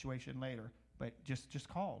about his situation later, but just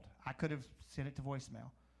called. I could have sent it to voicemail.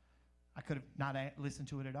 I could have not listened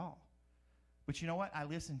to it at all. But you know what? I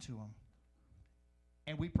listened to him.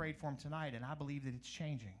 And we prayed for him tonight, and I believe that it's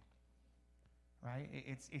changing. Right?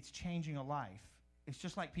 It's changing a life. It's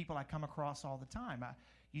just like people I come across all the time.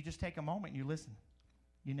 You just take a moment and you listen.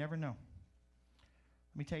 You never know.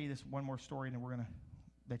 Let me tell you this one more story, and then we're going to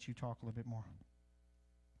let you talk a little bit more.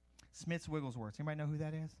 Smith's Wigglesworth. Anybody know who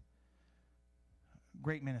that is?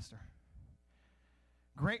 Great minister.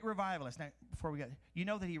 Great revivalist. Now, before we get, you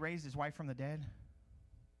know that he raised his wife from the dead?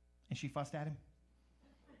 And she fussed at him?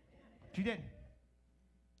 She did.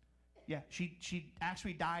 Yeah, she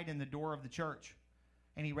actually died in the door of the church.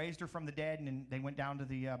 And he raised her from the dead, and then they went down to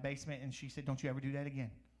the basement, and she said, don't you ever do that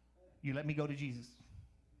again. You let me go to Jesus.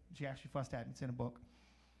 She actually fussed at him. It's in a book.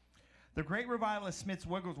 The great revivalist Smith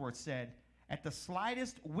Wigglesworth said, at the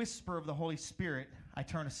slightest whisper of the Holy Spirit, I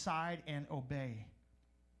turn aside and obey.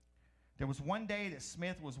 There was one day that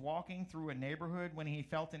Smith was walking through a neighborhood when he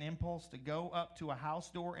felt an impulse to go up to a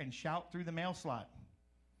house door and shout through the mail slot,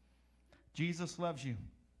 Jesus loves you.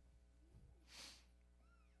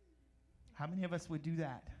 How many of us would do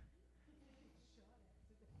that?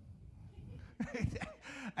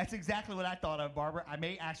 That's exactly what I thought of, Barbara. I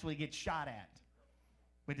may actually get shot at.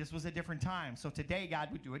 But this was a different time. So today, God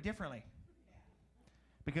would do it differently.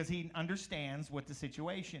 Because He understands what the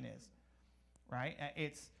situation is. Right?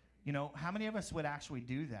 It's, how many of us would actually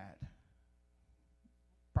do that?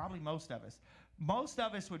 Probably most of us. Most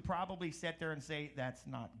of us would probably sit there and say, that's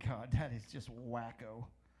not God. That is just wacko.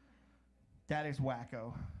 That is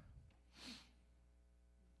wacko.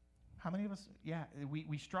 How many of us,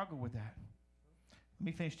 we struggle with that. Let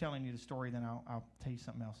me finish telling you the story, then I'll tell you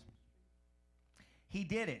something else. He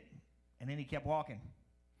did it, and then he kept walking.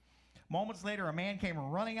 Moments later, a man came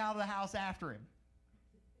running out of the house after him.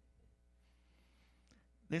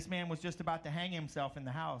 This man was just about to hang himself in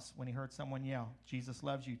the house when he heard someone yell, Jesus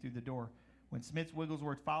loves you, through the door. When Smith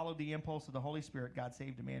Wigglesworth followed the impulse of the Holy Spirit, God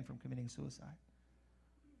saved a man from committing suicide.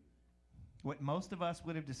 What most of us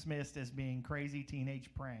would have dismissed as being crazy teenage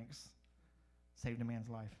pranks saved a man's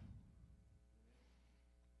life.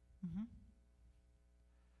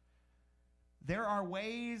 There are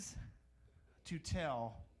ways to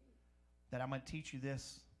tell that I'm going to teach you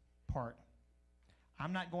this part.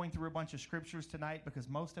 I'm not going through a bunch of scriptures tonight because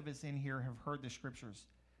most of us in here have heard the scriptures.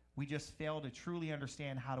 We just fail to truly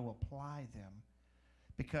understand how to apply them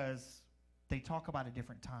because they talk about a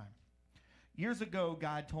different time. Years ago,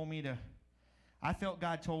 I felt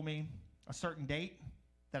God told me a certain date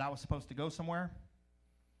that I was supposed to go somewhere,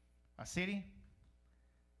 a city,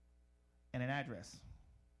 and an address.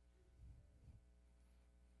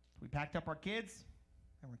 We packed up our kids,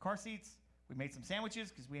 and we're in car seats. We made some sandwiches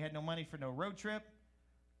because we had no money for no road trip,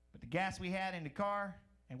 but the gas we had in the car,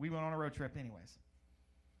 and we went on a road trip anyways.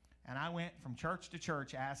 And I went from church to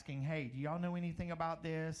church asking, hey, do y'all know anything about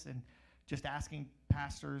this? And just asking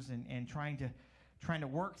pastors and trying to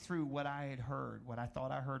work through what I had heard, what I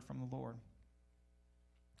thought I heard from the Lord.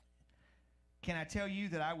 Can I tell you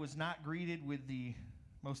that I was not greeted with the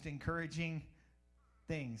most encouraging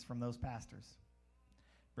things from those pastors?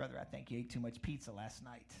 Brother, I think you ate too much pizza last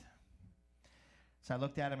night. So I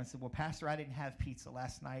looked at him and said, well, Pastor, I didn't have pizza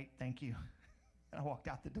last night. Thank you. And I walked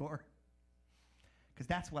out the door because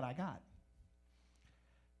that's what I got.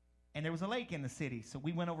 And there was a lake in the city, so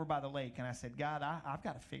we went over by the lake, and I said, God, I've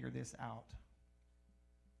got to figure this out.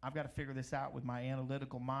 I've got to figure this out with my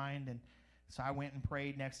analytical mind. And so I went and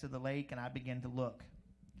prayed next to the lake, and I began to look.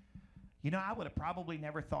 You know, I would have probably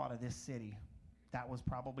never thought of this city. That was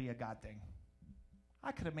probably a God thing.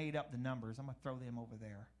 I could have made up the numbers. I'm going to throw them over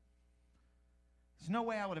there. There's no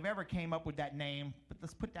way I would have ever came up with that name, but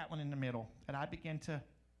let's put that one in the middle. And I began to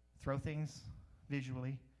throw things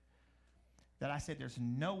visually that I said, there's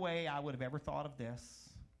no way I would have ever thought of this.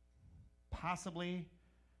 Possibly,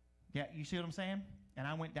 yeah, you see what I'm saying? And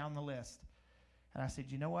I went down the list. And I said,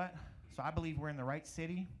 you know what? So I believe we're in the right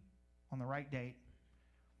city on the right date.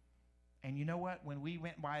 And you know what? When we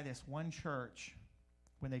went by this one church,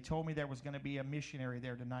 when they told me there was going to be a missionary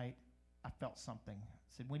there tonight, I felt something.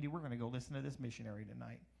 I said, Wendy, we're going to go listen to this missionary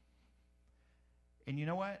tonight. And you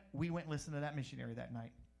know what? We went and listened to that missionary that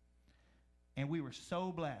night. And we were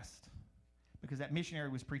so blessed because that missionary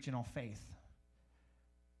was preaching on faith.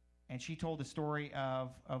 And she told the story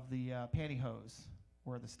of the pantyhose,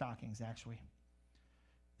 or the stockings, actually.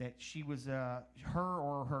 That she was, her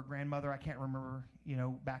or her grandmother, I can't remember,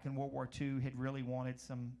 back in World War II, had really wanted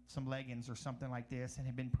some leggings or something like this, and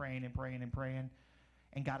had been praying and praying and praying,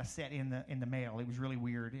 and got a set in the mail. It was really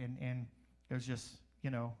weird, and it was just,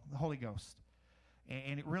 the Holy Ghost.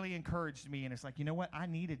 And it really encouraged me, and it's like, you know what? I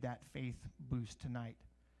needed that faith boost tonight.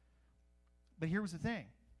 But here was the thing.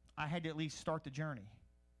 I had to at least start the journey.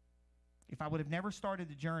 If I would have never started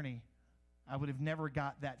the journey, I would have never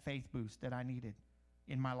got that faith boost that I needed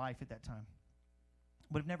in my life at that time.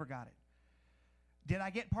 Would have never got it. Did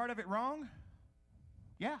I get part of it wrong?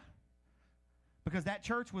 Yeah. Because that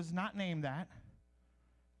church was not named that.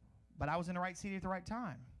 But I was in the right city at the right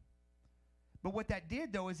time. But what that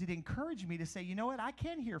did, though, is it encouraged me to say, you know what? I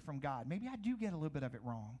can hear from God. Maybe I do get a little bit of it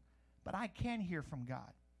wrong. But I can hear from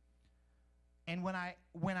God. And when I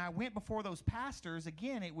went before those pastors,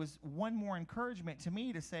 again, it was one more encouragement to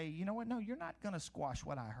me to say, you know what? No, you're not going to squash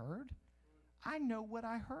what I heard. I know what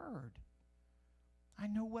I heard. I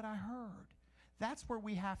know what I heard. That's where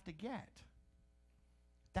we have to get.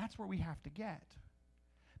 That's where we have to get.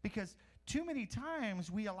 Because too many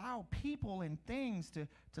times we allow people and things to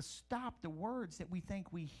stop the words that we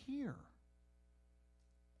think we hear.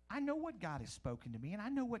 I know what God has spoken to me, and I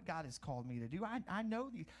know what God has called me to do. I know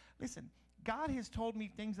these. Listen, God has told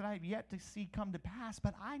me things that I have yet to see come to pass,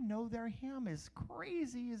 but I know they're Him, as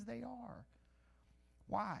crazy as they are.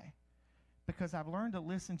 Why? Because I've learned to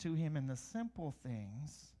listen to Him in the simple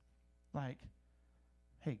things, like,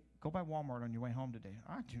 hey, go by Walmart on your way home today.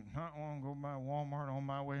 I do not want to go by Walmart on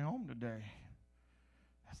my way home today.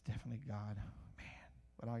 That's definitely God. Man,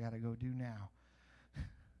 what I got to go do now?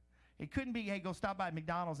 It couldn't be, hey, go stop by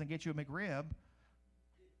McDonald's and get you a McRib.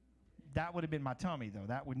 That would have been my tummy, though.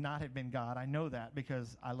 That would not have been God. I know that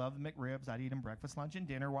because I love the McRibs. I'd eat them breakfast, lunch, and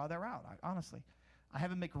dinner while they're out. Honestly. I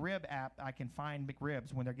have a McRib app. I can find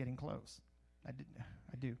McRibs when they're getting close. I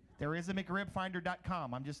do. There is a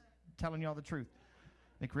McRibfinder.com. I'm just telling you all the truth.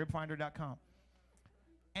 McRibfinder.com.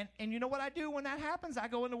 And you know what I do when that happens? I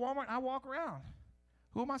go into Walmart and I walk around.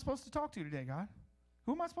 Who am I supposed to talk to today, God?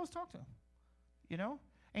 Who am I supposed to talk to?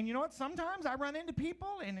 And you know what? Sometimes I run into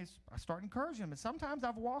people and I start encouraging them. And sometimes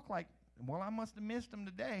I've walked like, well, I must have missed them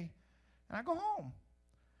today. And I go home.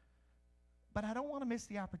 But I don't want to miss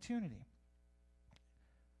the opportunity.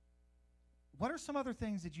 What are some other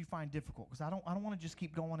things that you find difficult? Because I don't want to just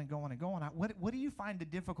keep going and going and going. What do you find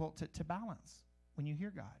it difficult to balance when you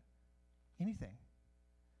hear God? Anything?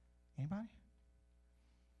 Anybody?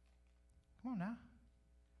 Come on now.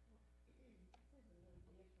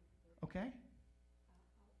 Okay.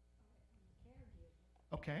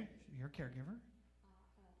 Okay, you're a caregiver.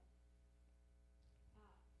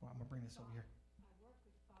 Well, I'm going to bring this over here. I work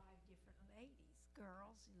with 5 different ladies,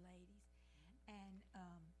 girls and ladies, and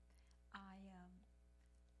I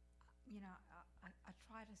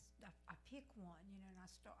try to I pick one, and I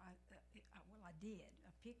did.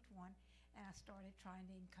 I picked one, and I started trying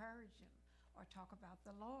to encourage them or talk about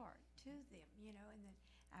the Lord to them, and then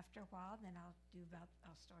after a while, then I'll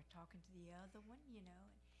start talking to the other one,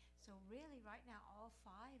 and so really right now all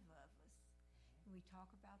 5 of us, we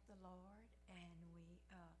talk about the Lord, and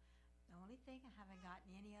the only thing I haven't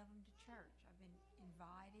gotten any of them to church. I've been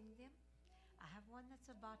inviting them. I have one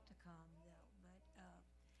that's about to come though, and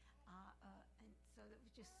so it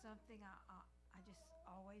was just something I just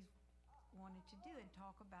always wanted to do and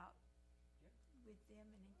talk about with them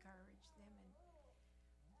and encourage them. And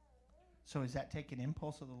So is that take an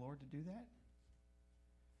impulse of the Lord to do that?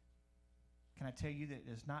 Can I tell you that it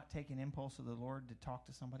does not take an impulse of the Lord to talk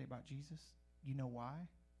to somebody about Jesus? You know why?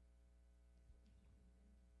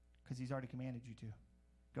 Because he's already commanded you to.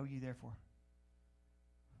 Go ye therefore.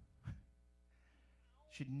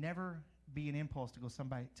 Should never be an impulse to go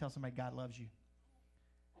tell somebody God loves you.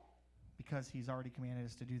 Because he's already commanded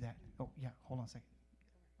us to do that. Oh, yeah, hold on a second.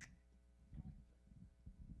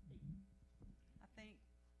 I think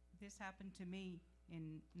this happened to me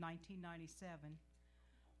in 1997.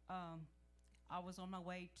 I was on my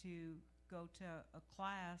way to go to a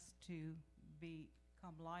class to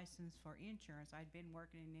become licensed for insurance. I'd been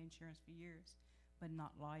working in insurance for years, but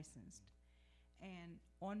not licensed. And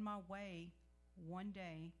on my way, one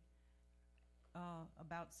day,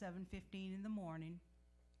 about 7:15 in the morning,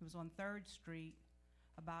 it was on 3rd Street,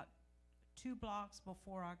 about 2 blocks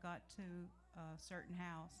before I got to a certain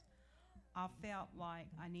house, I felt like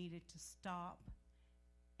I needed to stop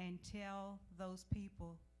and tell those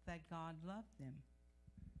people that God loved them.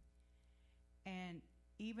 And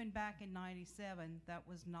even back in 97, that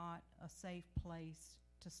was not a safe place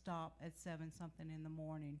to stop at 7-something in the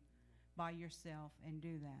morning by yourself and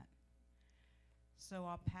do that. So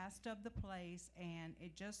I passed up the place, and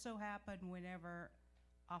it just so happened whenever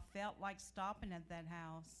I felt like stopping at that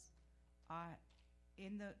house,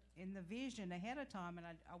 in the vision ahead of time, and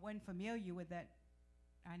I wasn't familiar with that.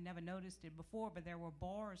 I never noticed it before, but there were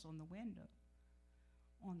bars on the window.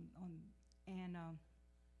 And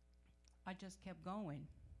I just kept going.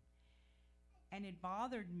 And it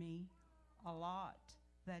bothered me a lot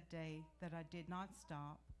that day that I did not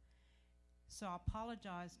stop. So I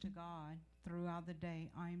apologized to God throughout the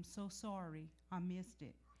day. I am so sorry. I missed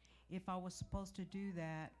it. If I was supposed to do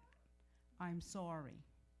that, I'm sorry.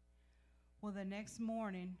 Well, the next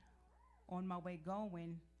morning, on my way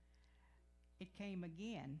going, it came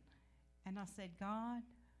again. And I said, God,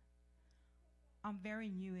 I'm very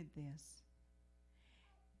new at this.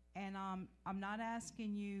 And I'm not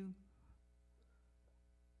asking you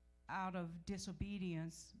out of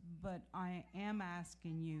disobedience, but I am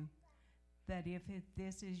asking you that if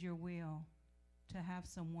this is your will, to have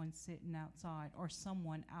someone sitting outside or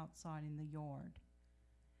someone outside in the yard.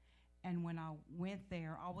 And when I went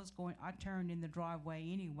there, I turned in the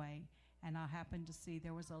driveway anyway, and I happened to see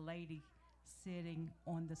there was a lady sitting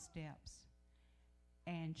on the steps,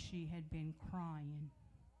 and she had been crying.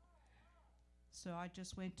 So I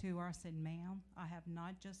just went to her. I said, ma'am, I have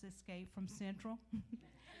not just escaped from Central.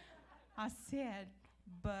 I said,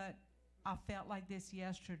 but I felt like this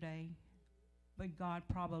yesterday, but God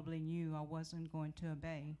probably knew I wasn't going to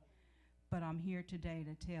obey. But I'm here today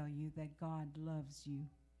to tell you that God loves you,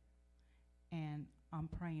 and I'm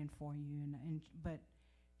praying for you. But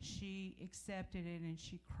she accepted it, and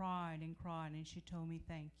she cried, and she told me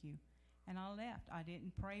thank you. And I left. I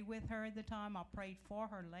didn't pray with her at the time. I prayed for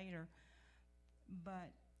her later.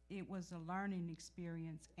 But it was a learning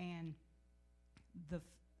experience, and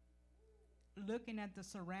looking at the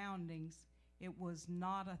surroundings, it was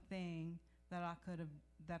not a thing that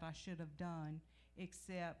I should have done,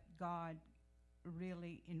 except God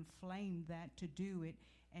really inflamed that to do it.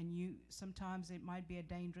 And sometimes it might be a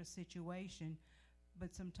dangerous situation,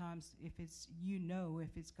 but sometimes if it's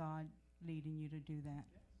God leading you to do that.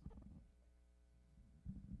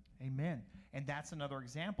 Amen. And that's another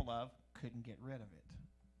example of couldn't get rid of it,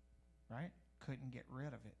 right? Couldn't get rid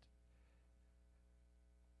of it.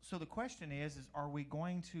 So the question is are we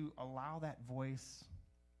going to allow that voice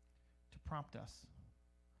to prompt us?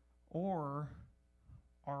 Or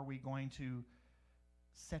are we going to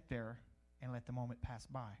sit there and let the moment pass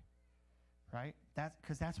by, right?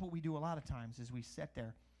 Because that's what we do a lot of times is we sit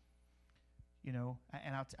there. You know,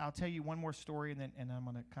 and I'll tell you one more story, and I'm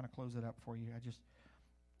going to kind of close it up for you.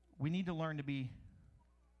 We need to learn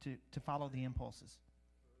to follow the impulses.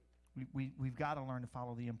 We've got to learn to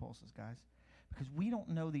follow the impulses, guys, because we don't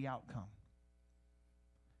know the outcome.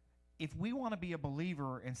 If we want to be a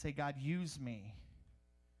believer and say, God, use me,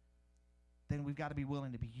 then we've got to be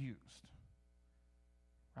willing to be used.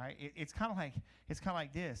 Right? It's kind of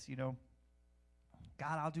like this, you know.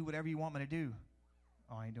 God, I'll do whatever you want me to do.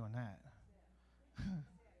 Oh, I ain't doing that.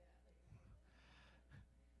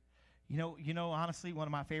 You know, honestly, one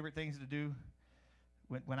of my favorite things to do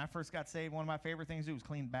when I first got saved, one of my favorite things to do was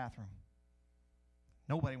clean the bathroom.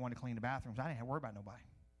 Nobody wanted to clean the bathrooms. I didn't have to worry about nobody.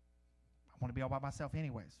 I want to be all by myself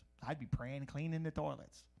anyways. I'd be praying and cleaning the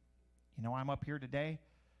toilets. You know, I'm up here today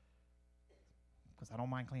because I don't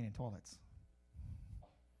mind cleaning toilets.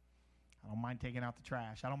 I don't mind taking out the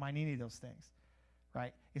trash. I don't mind any of those things.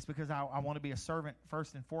 Right? It's because I want to be a servant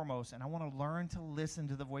first and foremost, and I want to learn to listen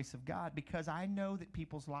to the voice of God because I know that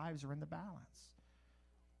people's lives are in the balance.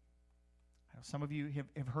 Some of you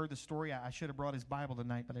have heard the story. I should have brought his Bible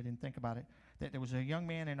tonight, but I didn't think about it. That there was a young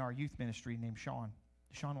man in our youth ministry named Sean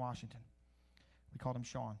Washington. We called him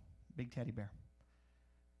Sean, big teddy bear.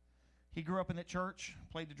 He grew up in that church,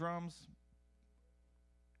 played the drums,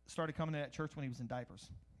 started coming to that church when he was in diapers.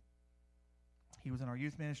 He was in our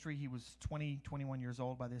youth ministry. He was 20, 21 years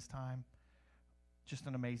old by this time. Just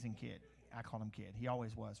an amazing kid. I call him kid. He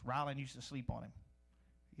always was. Rylan used to sleep on him.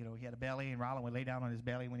 You know, he had a belly, and Rylan would lay down on his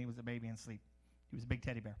belly when he was a baby and sleep. He was a big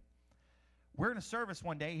teddy bear. We're in a service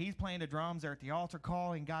one day. He's playing the drums. They're at the altar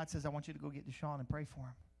call, and God says, I want you to go get Deshaun and pray for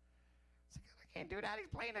him. I said, I can't do that. He's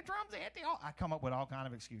playing the drums at the altar. I come up with all kind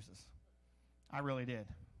of excuses. I really did.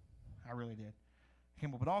 I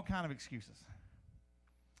came up with all kind of excuses.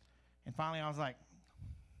 And finally, I was like,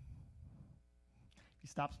 if he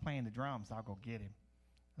stops playing the drums, I'll go get him.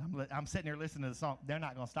 I'm sitting there listening to the song. They're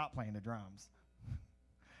not going to stop playing the drums.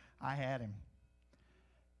 I had him.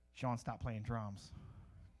 Sean stopped playing drums.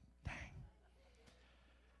 Dang.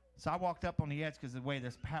 So I walked up on the edge because of the way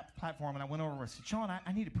this platform, and I went over and I said, Sean,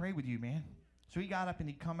 I need to pray with you, man. So he got up and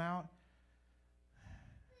he'd come out.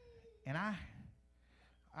 And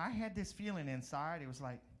I had this feeling inside. It was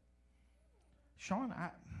like, Sean, I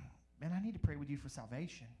need to pray with you for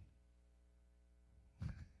salvation.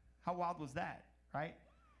 How wild was that, right?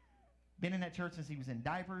 Been in that church since he was in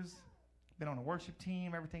diapers, been on a worship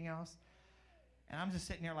team, everything else. And I'm just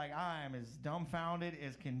sitting there like, I am as dumbfounded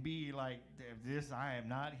as can be, like, I am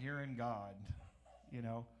not hearing God, you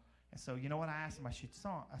know. And so, you know what I asked him? I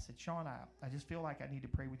said, Sean, I just feel like I need to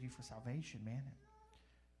pray with you for salvation, man.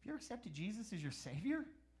 Have you ever accepted Jesus as your Savior?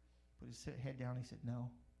 Put his head down. He said, no.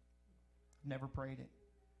 I've never prayed it.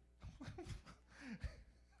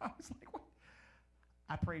 I was like, what?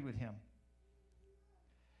 I prayed with him.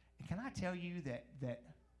 And can I tell you that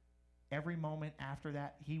every moment after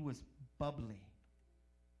that, he was bubbly.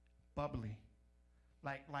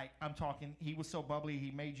 Like I'm talking, he was so bubbly, he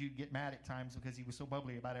made you get mad at times because he was so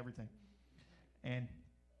bubbly about everything. And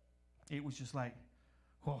it was just like,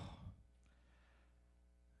 oh.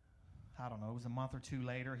 I don't know, it was a month or two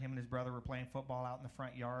later, him and his brother were playing football out in the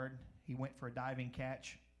front yard. He went for a diving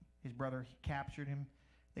catch. His brother captured him.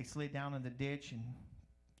 They slid down in the ditch and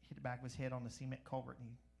hit the back of his head on the cement culvert, and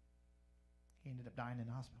he ended up dying in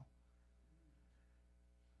the hospital.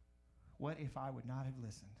 What if I would not have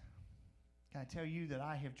listened? Can I tell you that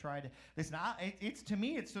I have tried to listen? It's to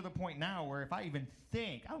me, it's to the point now where if I even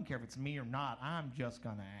think, I don't care if it's me or not, I'm just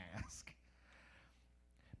going to ask.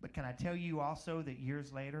 But can I tell you also that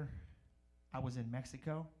years later, I was in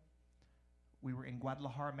Mexico. We were in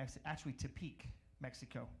Guadalajara, Mexico, actually Tepic,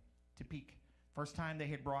 Mexico. Tepic. First time they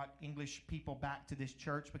had brought English people back to this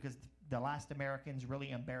church because the last Americans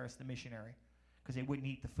really embarrassed the missionary because they wouldn't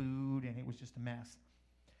eat the food and it was just a mess.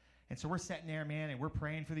 And so we're sitting there, man, and we're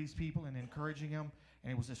praying for these people and encouraging them.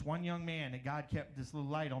 And it was this one young man that God kept this little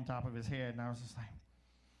light on top of his head. And I was just like,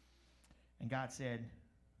 and God said,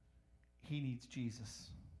 he needs Jesus.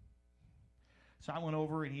 So I went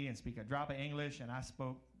over, and he didn't speak a drop of English, and I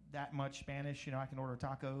spoke that much Spanish. You know, I can order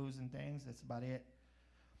tacos and things. That's about it.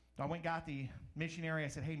 So I went and got the missionary. I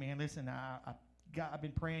said, hey, man, listen, I've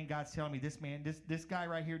been praying. God's telling me this guy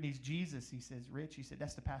right here needs Jesus. He says, Rich, he said,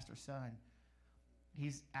 that's the pastor's son.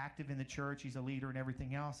 He's active in the church. He's a leader and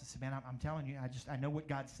everything else. I said, man, I'm telling you, I know what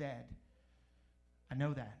God said. I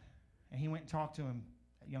know that. And he went and talked to him.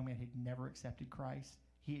 That young man had never accepted Christ.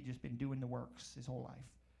 He had just been doing the works his whole life.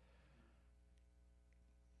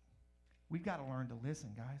 We've got to learn to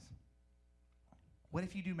listen, guys. What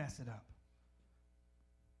if you do mess it up?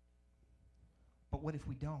 But what if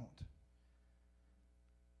we don't?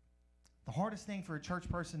 The hardest thing for a church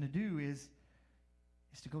person to do is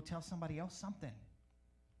is to go tell somebody else something.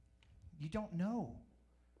 You don't know.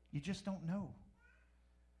 You just don't know.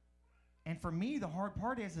 And for me, the hard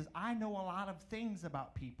part is I know a lot of things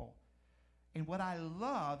about people. And what I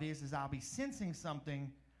love is I'll be sensing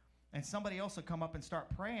something, and somebody else will come up and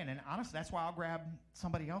start praying. And honestly, that's why I'll grab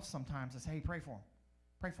somebody else sometimes and say, hey, pray for him.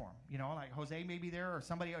 Pray for him. You know, like Jose may be there or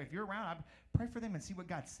somebody. If you're around, I pray for them and see what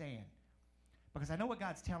God's saying. Because I know what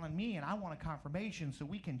God's telling me, and I want a confirmation so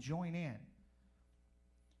we can join in.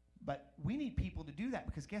 But we need people to do that,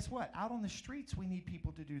 because guess what? Out on the streets, we need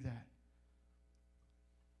people to do that.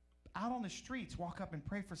 Out on the streets, walk up and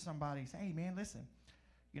pray for somebody. Say, hey, man, listen.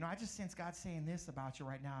 You know, I just sense God saying this about you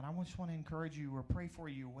right now, and I just want to encourage you or pray for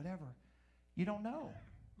you or whatever. You don't know.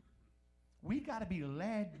 We've got to be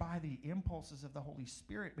led by the impulses of the Holy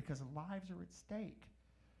Spirit, because lives are at stake.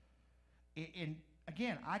 And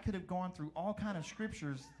again, I could have gone through all kind of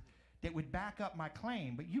scriptures that would back up my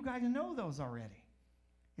claim, but you guys know those already.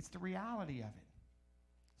 It's the reality of it.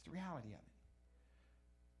 It's the reality of it.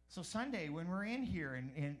 So Sunday, when we're in here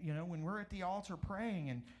and you know, when we're at the altar praying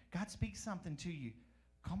and God speaks something to you,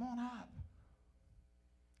 come on up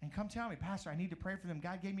and come tell me, Pastor, I need to pray for them.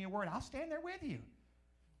 God gave me a word. I'll stand there with you.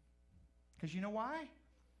 Because you know why?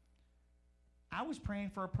 I was praying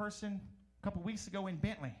for a person a couple weeks ago in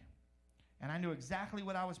Bentley, and I knew exactly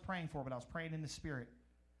what I was praying for, but I was praying in the Spirit.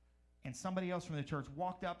 And somebody else from the church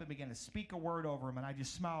walked up and began to speak a word over him, and I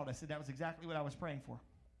just smiled. I said, that was exactly what I was praying for.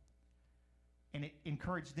 And it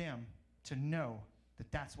encouraged them to know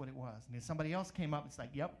that that's what it was. And then somebody else came up and it's like,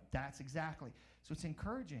 yep, that's exactly. So it's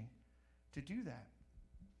encouraging to do that.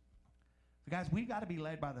 But guys, we've got to be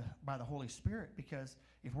led by the Holy Spirit, because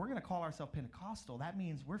if we're going to call ourselves Pentecostal, that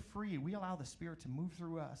means we're free. We allow the Spirit to move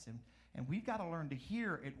through us. And we've got to learn to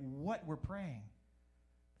hear at what we're praying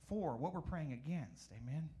for, what we're praying against.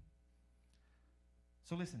 Amen?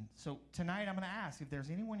 So listen, so tonight I'm going to ask if there's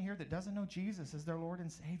anyone here that doesn't know Jesus as their Lord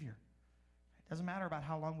and Savior. It doesn't matter about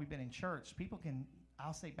how long we've been in church. People can,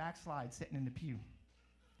 I'll say, backslide sitting in the pew.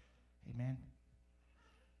 Amen?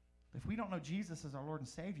 If we don't know Jesus as our Lord and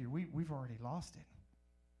Savior, we've already lost it.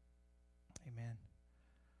 Amen.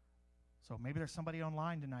 So maybe there's somebody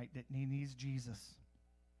online tonight that needs Jesus.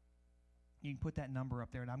 You can put that number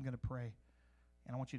up there, and I'm going to pray. And I want you to